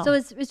 wow. So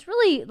it's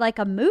really like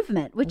a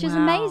movement, which is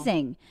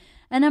amazing.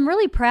 And I'm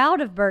really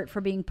proud of Bert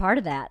for being part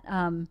of that.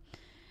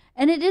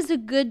 And it is a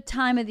good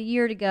time of the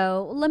year to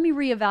go, let me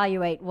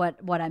reevaluate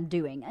what I'm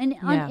doing. And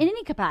in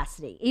any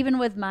capacity, even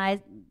with my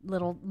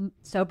little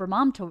Sober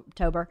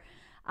Mom-tober,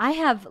 I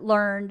have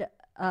learned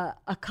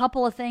a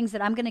couple of things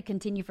that I'm going to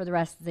continue for the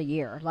rest of the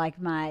year. Like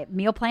my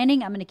meal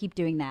planning, I'm going to keep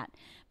doing that.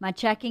 My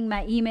checking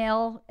my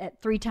email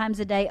at 3 times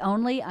a day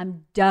only,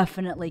 I'm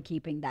definitely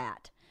keeping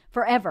that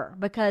forever,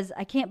 because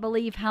I can't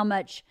believe how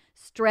much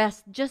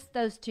stress just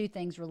those 2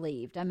 things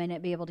relieved. I mean,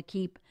 it'd be able to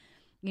keep,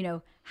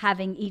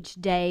 having each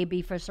day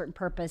be for a certain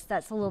purpose.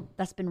 That's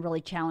been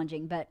really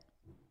challenging, but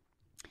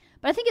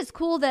I think it's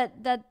cool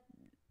that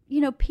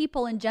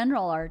people in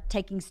general are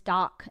taking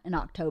stock in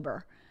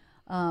October.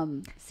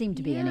 Seem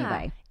to be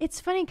anyway. It's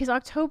funny because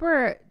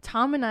October,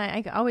 Tom and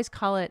I always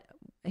call it,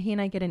 he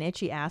and I get an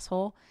itchy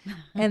asshole.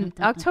 And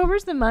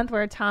October's the month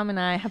where Tom and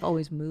I have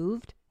always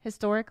moved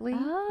historically,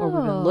 or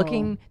we've been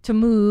looking to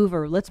move,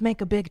 or let's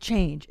make a big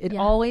change. It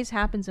always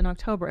happens in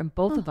October, and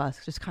both of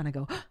us just kind of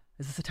go,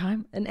 is this the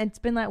time? And it's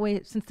been that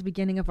way since the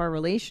beginning of our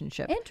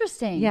relationship.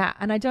 Interesting. Yeah.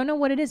 And I don't know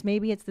what it is.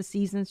 Maybe it's the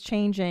seasons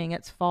changing.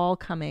 It's fall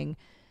coming,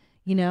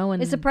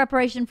 and it's a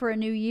preparation for a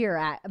new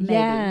year. Maybe.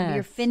 Yes. Maybe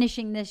you're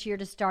finishing this year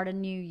to start a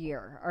new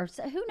year, or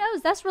who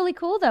knows? That's really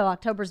cool though.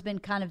 October's been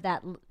kind of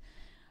that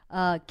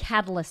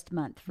catalyst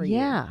month for you.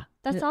 Yeah.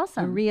 That's a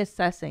awesome.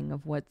 reassessing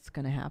of what's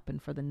going to happen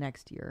for the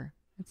next year.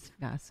 It's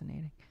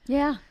fascinating.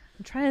 Yeah.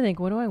 I'm trying to think,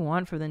 what do I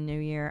want for the new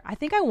year? I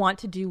think I want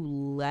to do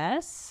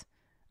less.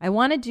 I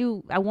want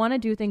to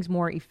do things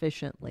more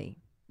efficiently.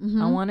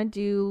 Mm-hmm. I want to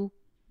do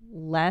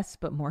less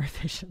but more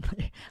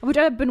efficiently, which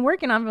I've been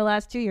working on for the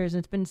last 2 years, and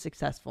it's been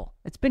successful.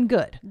 It's been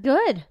good.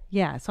 Good.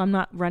 Yeah, so I'm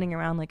not running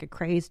around like a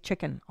crazed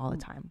chicken all the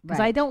time, because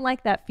I don't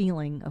like that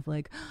feeling of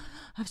like,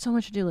 I have so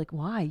much to do. Like,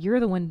 why? You're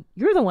the one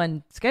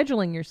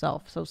scheduling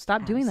yourself, so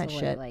stop doing that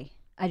shit.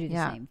 I do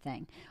the same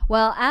thing.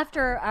 Well,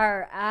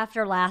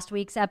 after last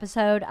week's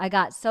episode, I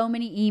got so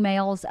many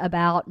emails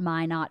about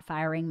my not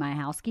firing my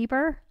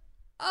housekeeper.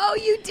 Oh,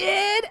 you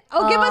did?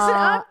 Oh, give us an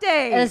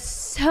update.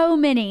 So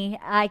many.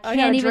 I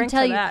can't even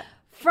tell you.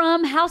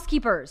 From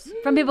housekeepers,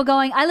 from people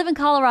going, I live in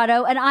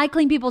Colorado and I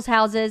clean people's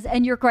houses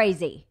and you're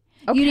crazy.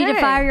 Okay. You need to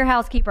fire your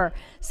housekeeper.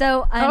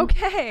 So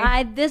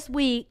I this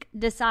week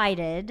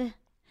decided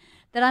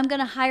that I'm going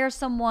to hire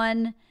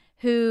someone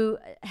who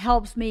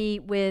helps me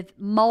with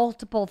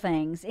multiple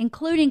things,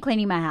 including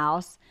cleaning my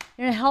house.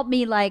 They're going to help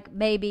me like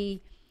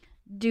maybe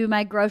do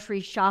my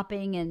grocery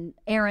shopping and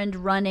errand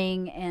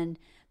running and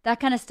that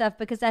kind of stuff,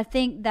 because I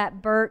think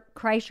that Bert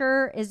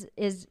Kreischer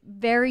is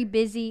very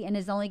busy and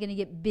is only going to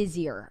get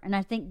busier. And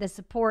I think the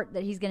support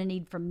that he's going to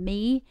need from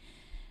me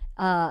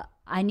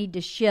I need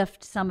to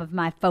shift some of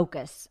my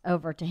focus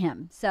over to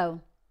him.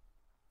 So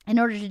in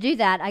order to do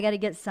that, I got to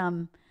get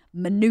some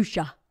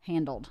minutia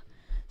handled.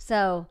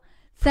 So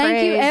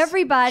thank you,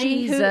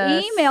 everybody who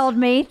emailed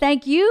me.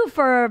 Thank you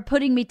for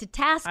putting me to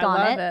task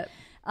on it.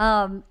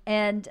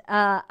 And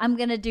I'm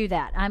going to do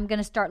that. I'm going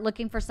to start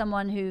looking for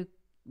someone who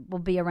will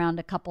be around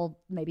a couple,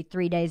 maybe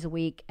 3 days a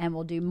week, and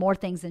we'll do more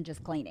things than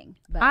just cleaning.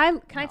 But,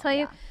 can I tell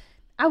you,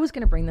 I was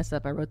going to bring this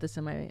up. I wrote this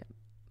in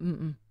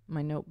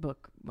my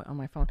notebook on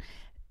my phone.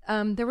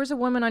 There was a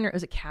woman on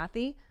is it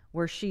Kathy,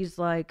 where she's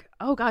like,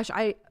 oh gosh,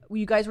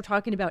 you guys were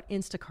talking about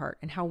Instacart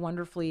and how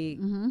wonderfully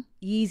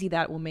easy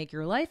that will make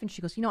your life. And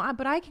she goes,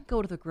 but I can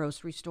go to the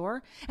grocery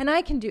store and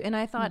I can do, and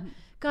I thought,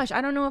 gosh, I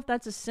don't know if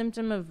that's a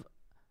symptom of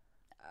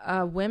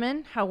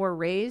women, how we're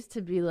raised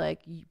to be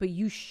like, but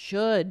you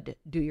should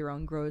do your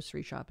own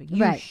grocery shopping.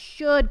 You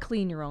should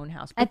clean your own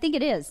house. But, I think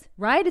it is.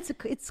 Right? It's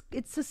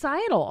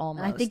societal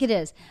almost. I think it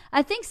is.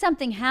 I think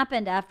something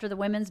happened after the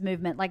women's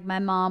movement. Like my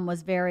mom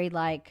was very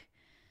like,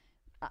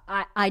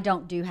 I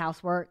don't do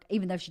housework,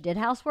 even though she did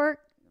housework.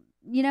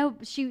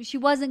 She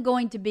wasn't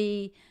going to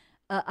be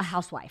a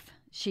housewife.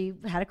 She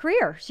had a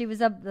career. She was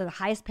the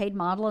highest paid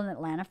model in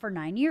Atlanta for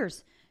 9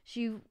 years.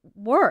 She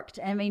worked.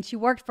 I mean, she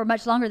worked for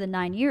much longer than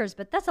 9 years,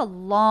 but that's a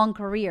long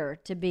career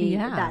to be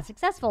that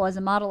successful as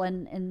a model.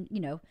 And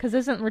because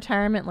isn't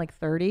retirement like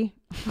 30?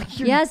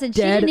 Yes, and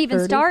she didn't even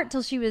start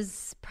till she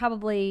was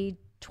probably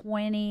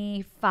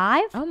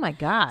 25. Oh my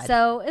God.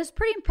 So it was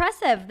pretty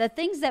impressive. The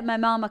things that my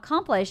mom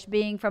accomplished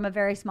being from a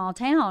very small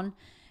town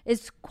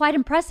is quite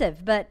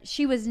impressive, but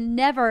she was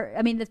never,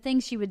 the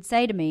things she would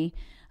say to me,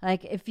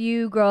 like, if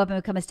you grow up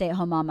and become a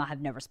stay-at-home mom, I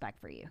have no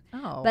respect for you.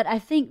 Oh. But I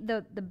think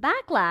the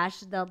backlash,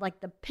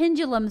 the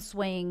pendulum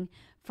swing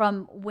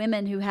from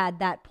women who had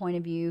that point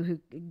of view, who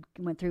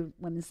went through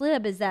Women's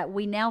Lib, is that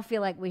we now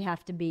feel like we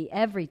have to be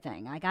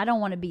everything. Like, I don't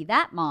want to be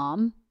that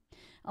mom.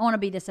 I want to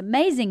be this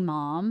amazing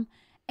mom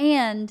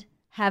and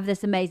have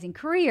this amazing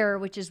career,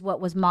 which is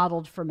what was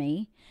modeled for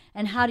me.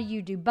 And how do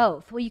you do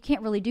both? Well, you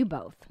can't really do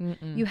both.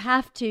 You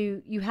have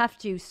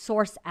to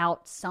source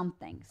out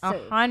something.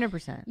 So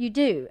 100%. You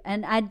do.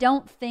 And I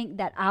don't think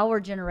that our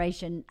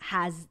generation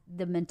has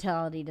the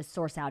mentality to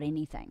source out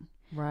anything.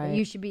 Right.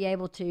 You should be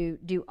able to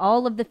do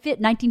all of the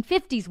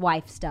 1950s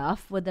wife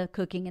stuff with the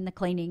cooking and the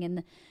cleaning and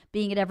the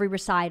being at every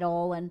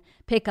recital and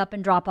pick up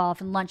and drop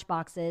off and lunch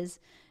boxes.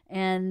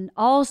 And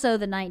also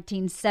the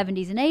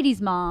 1970s and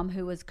 80s mom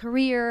who was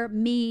career,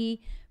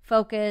 me,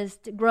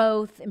 focused,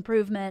 growth,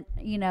 improvement,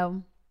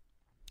 and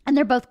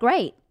they're both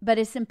great, but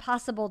it's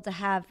impossible to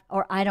have,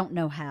 or I don't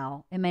know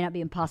how. It may not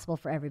be impossible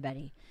for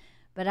everybody,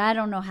 but I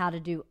don't know how to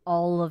do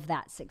all of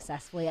that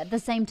successfully at the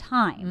same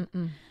time.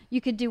 You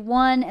could do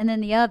one and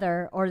then the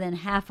other, or then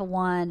half of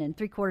one and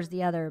 3/4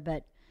 the other,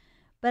 but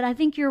I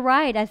think you're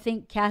right. I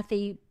think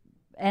Kathy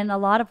and a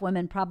lot of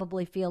women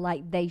probably feel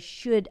like they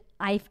should.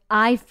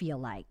 I feel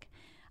like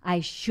I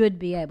should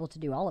be able to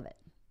do all of it.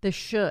 The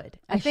should.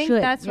 I think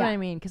that's what I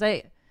mean. Because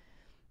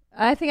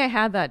I think I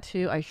had that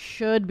too. I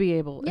should be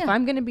able, if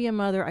I'm going to be a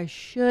mother, I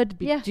should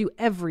do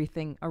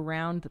everything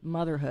around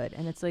motherhood.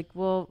 And it's like,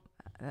 well,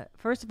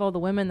 first of all, the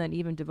women that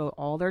even devote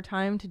all their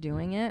time to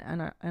doing it,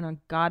 and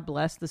God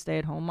bless the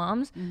stay-at-home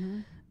moms,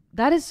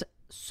 that is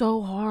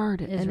so hard.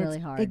 It's really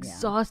hard.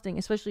 Exhausting,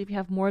 especially if you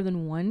have more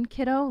than one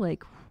kiddo.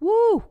 Like,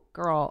 woo,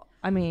 girl.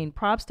 I mean,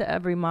 props to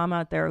every mom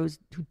out there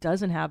who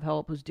doesn't have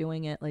help, who's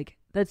doing it. Like,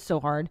 that's so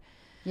hard.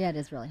 Yeah, it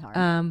is really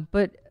hard.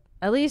 But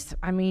at least,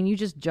 you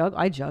just juggle.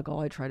 I juggle.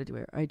 I try to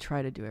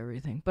do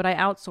everything, but I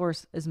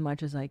outsource as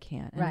much as I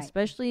can. And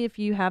especially if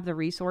you have the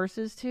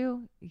resources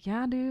to,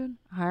 dude,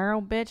 hire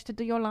a bitch to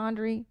do your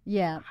laundry.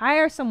 Yeah.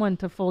 Hire someone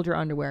to fold your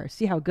underwear.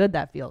 See how good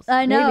that feels.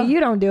 I know. Maybe you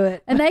don't do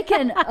it. And they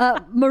can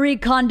Marie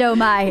Kondo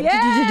my,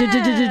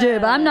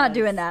 but I'm not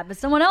doing that, but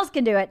someone else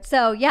can do it.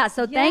 So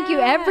thank you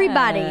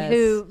everybody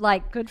who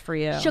good for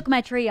you. Shook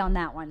my tree on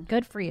that one.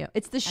 Good for you.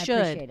 It's the should. I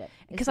appreciate it.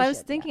 Because I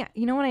was thinking,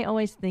 you know what I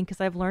always think,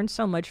 because I've learned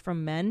so much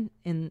from men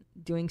in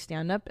doing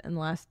stand-up in the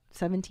last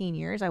 17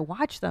 years. I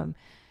watch them,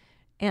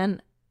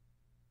 and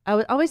I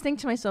would always think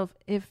to myself,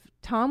 if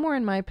Tom were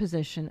in my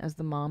position as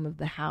the mom of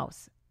the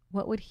house,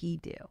 what would he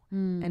do?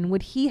 And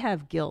would he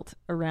have guilt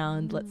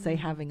around, let's say,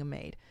 having a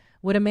maid?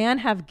 Would a man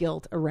have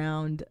guilt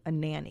around a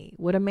nanny?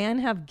 Would a man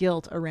have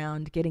guilt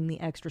around getting the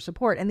extra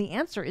support? And the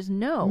answer is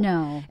no.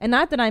 No. And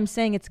not that I'm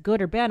saying it's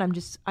good or bad.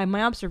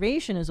 My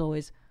observation is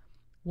always,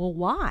 well,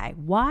 why?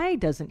 Why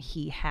doesn't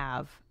he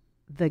have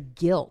the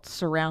guilt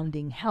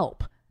surrounding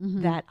help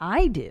that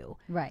I do?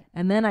 Right.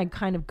 And then I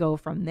kind of go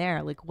from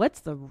there. Like, what's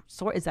the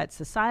sort? Is that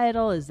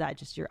societal? Is that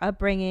just your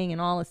upbringing and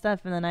all this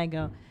stuff? And then I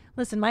go,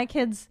 listen, my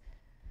kids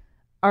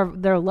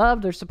they're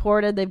loved, they're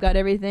supported, they've got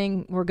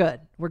everything. We're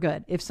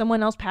good. If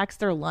someone else packs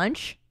their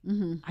lunch,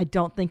 I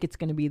don't think it's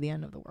going to be the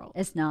end of the world.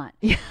 It's not.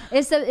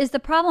 It's the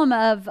problem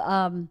of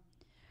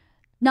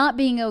not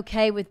being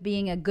okay with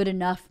being a good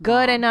enough mom.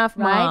 Good enough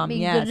right? mom,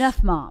 Being yes. good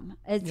enough mom.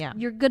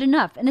 You're good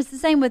enough. And it's the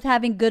same with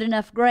having good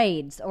enough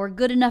grades or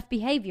good enough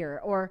behavior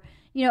or,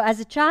 as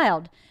a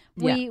child,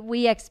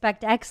 we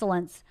expect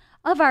excellence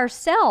of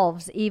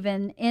ourselves,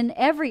 even in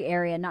every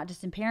area, not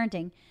just in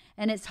parenting.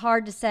 And it's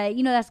hard to say,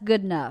 that's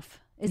good enough.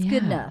 It's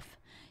good enough.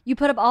 You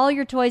put up all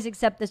your toys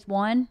except this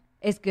one,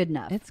 it's good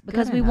enough. It's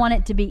because we want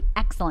it to be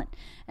excellent.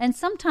 And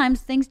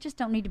sometimes things just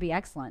don't need to be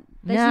excellent.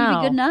 They just need to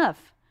be good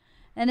enough.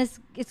 And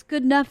it's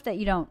good enough that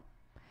you don't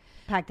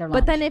pack their lunch.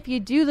 But then if you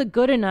do the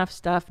good enough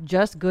stuff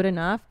just good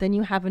enough, then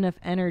you have enough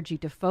energy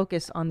to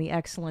focus on the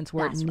excellence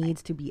where it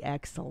needs to be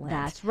excellent.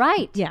 That's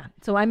right. Yeah.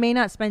 So I may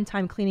not spend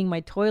time cleaning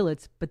my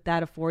toilets, but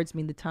that affords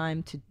me the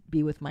time to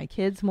be with my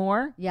kids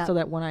more. Yeah. So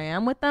that when I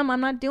am with them, I'm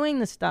not doing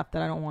the stuff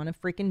that I don't want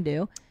to freaking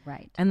do.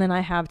 Right. And then I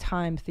have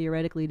time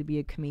theoretically to be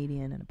a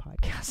comedian and a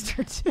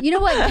podcaster too. You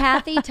know what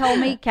Kathy told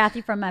me?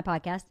 Kathy from my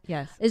podcast.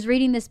 Yes. Is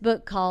reading this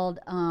book called,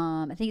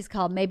 I think it's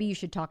called Maybe You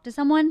Should Talk to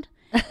Someone.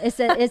 It's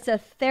a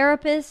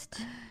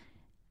therapist.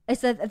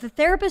 The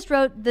therapist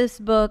wrote this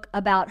book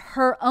about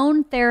her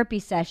own therapy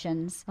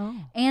sessions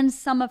and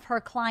some of her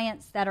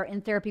clients that are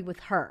in therapy with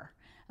her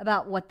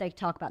about what they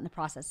talk about in the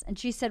process. And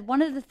she said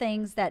one of the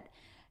things that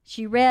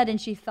she read and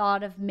she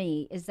thought of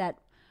me is that,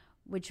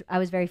 which I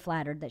was very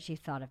flattered that she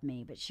thought of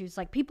me, but she was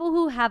like, people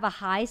who have a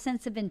high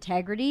sense of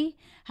integrity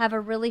have a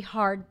really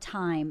hard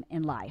time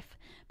in life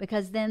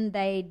because then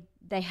they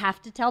have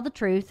to tell the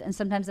truth, and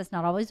sometimes that's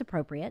not always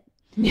appropriate.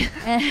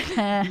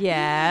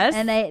 Yes.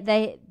 And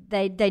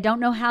they don't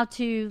know how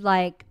to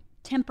like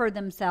temper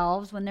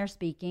themselves when they're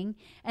speaking,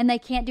 and they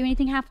can't do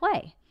anything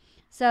halfway.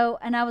 So,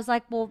 and I was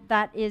like, well,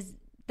 that is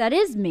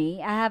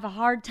me. I have a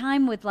hard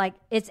time with like,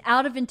 it's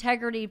out of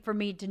integrity for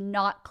me to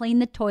not clean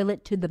the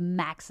toilet to the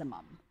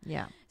maximum.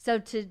 Yeah. So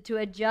to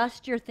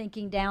adjust your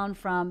thinking down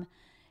from,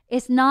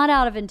 it's not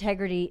out of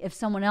integrity if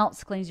someone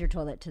else cleans your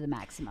toilet to the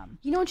maximum.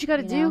 You know what you got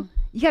to do?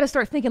 You got to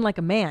start thinking like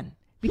a man,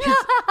 because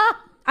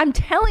I'm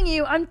telling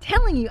you, I'm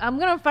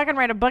going to fucking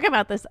write a book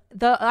about this.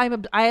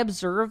 I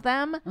observe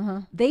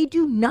them. They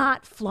do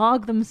not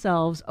flog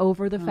themselves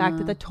over the fact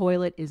that the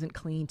toilet isn't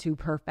clean to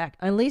perfect.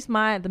 At least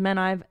the men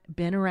I've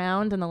been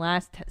around in the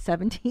last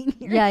 17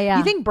 years. Yeah.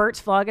 You think Bert's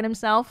flogging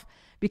himself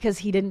because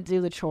he didn't do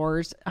the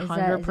chores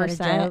 100%? Is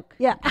that a joke?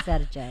 Yeah. Is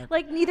that a joke?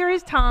 Like neither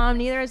is Tom,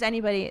 neither is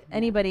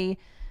anybody.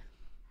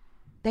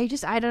 They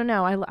just, I don't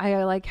know.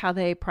 I like how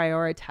they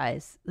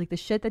prioritize. Like the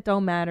shit that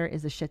don't matter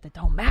is the shit that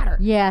don't matter.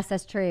 Yes,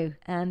 that's true.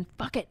 And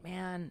fuck it,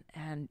 man.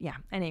 And yeah,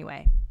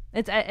 anyway,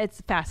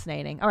 it's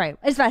fascinating. All right.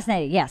 It's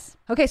fascinating, yes.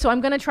 Okay, so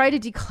I'm going to try to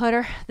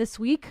declutter this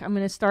week. I'm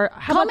going to start.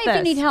 Call me if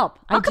you need help.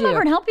 I'll come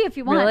over and help you if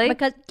you want. Really?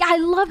 Because I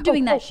love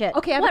doing that shit.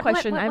 Okay, I have a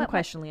question. I have a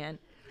question, Leeann.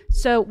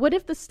 So what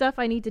if the stuff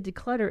I need to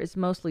declutter is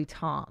mostly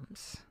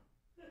Tom's?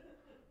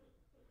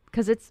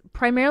 Because it's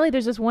primarily,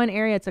 there's this one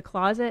area, it's a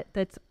closet,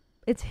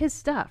 it's his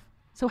stuff.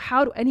 So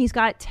and he's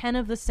got 10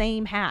 of the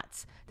same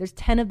hats. There's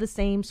 10 of the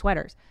same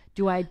sweaters.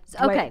 Do I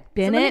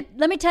bin it?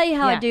 Let me tell you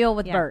how I deal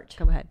with Bert.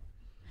 Go ahead.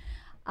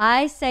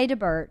 I say to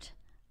Bert,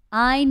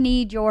 I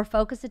need your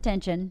focused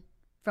attention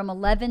from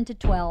 11 to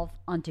 12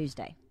 on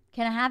Tuesday.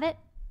 Can I have it?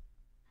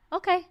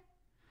 Okay.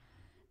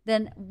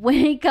 Then when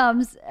he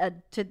comes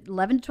to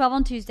 11 to 12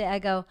 on Tuesday, I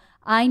go,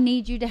 I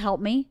need you to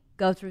help me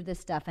go through this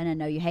stuff. And I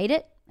know you hate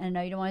it, and I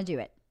know you don't want to do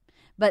it.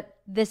 But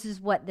this is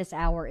what this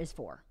hour is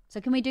for.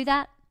 So can we do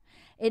that?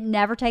 It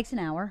never takes an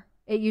hour.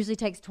 It usually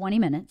takes 20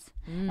 minutes.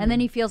 And then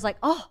he feels like,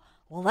 oh,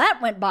 well, that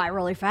went by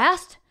really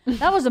fast.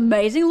 That was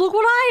amazing. Look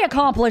what I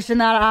accomplished in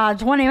that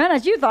 20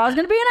 minutes. You thought it was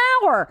going to be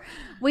an hour.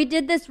 We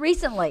did this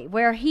recently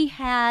where he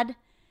had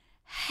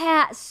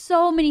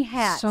so many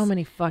hats. So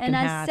many fucking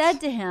hats. And I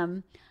said to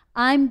him,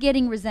 I'm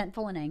getting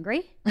resentful and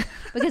angry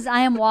because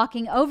I am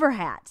walking over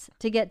hats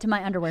to get to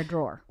my underwear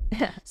drawer.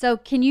 So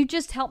can you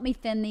just help me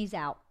thin these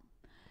out?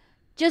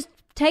 Just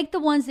take the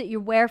ones that you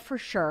wear for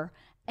sure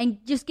and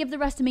just give the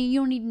rest to me. You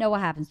don't need to know what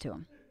happens to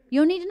them.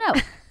 You don't need to know.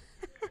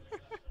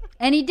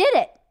 And he did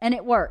it, and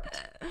it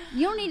worked.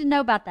 You don't need to know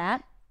about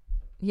that.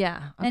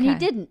 Yeah. Okay. And he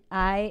didn't.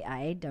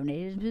 I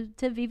donated him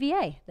to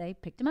VVA. They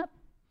picked him up,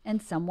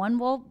 and someone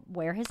will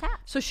wear his hat.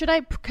 So should I,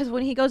 because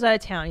when he goes out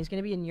of town, he's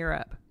going to be in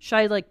Europe. Should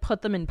I like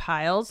put them in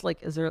piles? Like,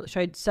 should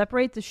I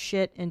separate the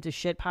shit into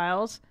shit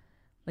piles?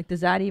 Like,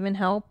 does that even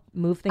help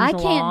move things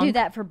along? I can't do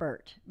that for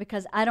Bert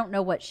because I don't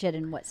know what's shit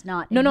and what's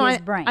not in his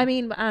brain. I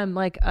mean,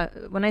 like,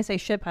 when I say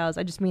shit piles,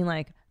 I just mean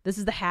like, this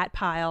is the hat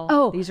pile.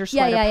 Oh, these are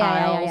sweater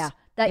piles. Yeah.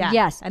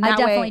 Yes, and I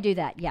definitely do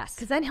that. Yes,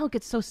 because then he'll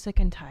get so sick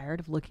and tired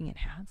of looking at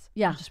hats.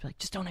 Yeah, he'll just be like,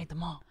 just donate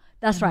them all.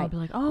 That's and right. I'll be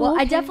like, oh, well,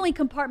 okay. I definitely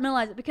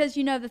compartmentalize it because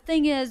the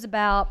thing is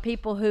about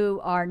people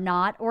who are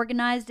not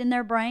organized in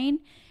their brain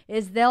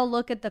is they'll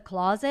look at the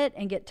closet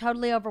and get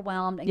totally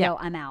overwhelmed and go,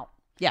 I'm out.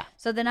 Yeah.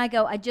 So then I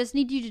go, I just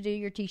need you to do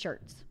your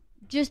t-shirts.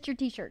 Just your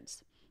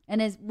t-shirts.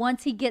 And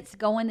once he gets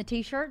going the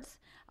t-shirts,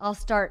 I'll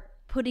start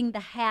putting the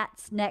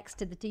hats next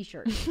to the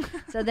t-shirts.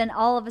 So then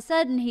all of a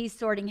sudden he's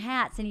sorting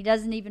hats and he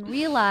doesn't even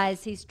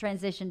realize he's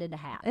transitioned into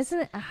hats.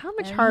 Isn't it how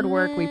much hard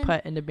work we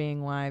put into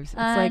being wives?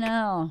 It's I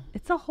know.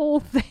 It's a whole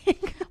thing.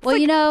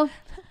 Well,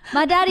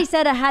 my daddy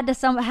said I had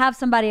to have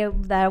somebody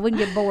that I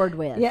wouldn't get bored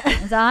with. Yeah.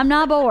 And so I'm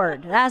not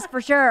bored. That's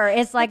for sure.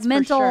 It's like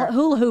mental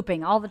hula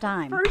hooping all the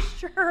time. For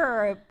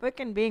sure.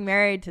 Fucking being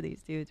married to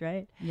these dudes,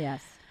 right?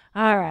 Yes.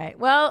 All right.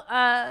 Well,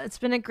 it's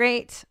been a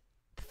great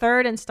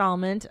third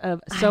installment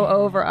of So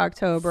Over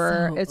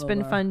October. It's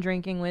been fun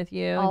drinking with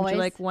you. Always. Would you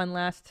like one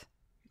last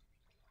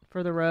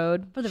for the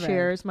road? For the road.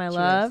 Cheers, my Cheers.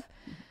 love.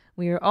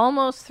 We are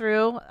almost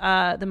through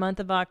the month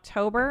of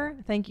October.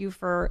 Thank you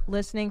for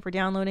listening, for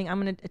downloading.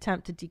 I'm going to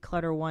attempt to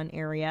declutter one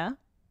area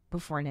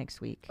before next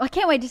week. I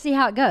can't wait to see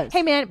how it goes.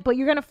 Hey, man, but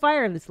you're going to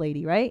fire this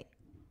lady, right?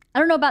 I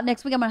don't know about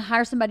next week. I'm going to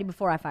hire somebody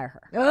before I fire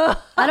her.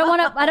 I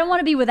don't want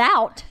to be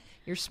without.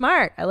 You're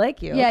smart. I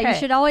like you. Yeah, Okay. you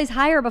should always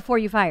hire before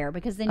you fire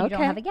because then you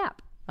don't have a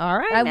gap. All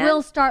right. I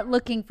will start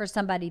looking for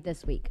somebody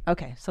this week.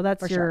 Okay, so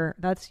that's sure.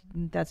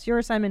 that's your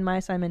assignment. My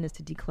assignment is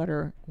to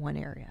declutter one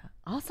area.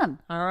 Awesome.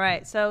 All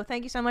right. So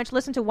thank you so much.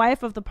 Listen to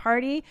Wife of the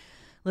Party.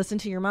 Listen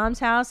to Your Mom's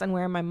House and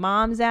Where My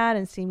Mom's At,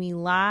 and see me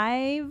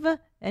live.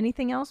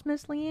 Anything else,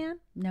 Miss LeeAnn?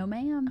 No,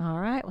 ma'am. All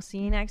right. We'll see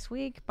you next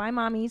week. Bye,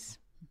 mommies.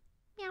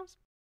 Meows.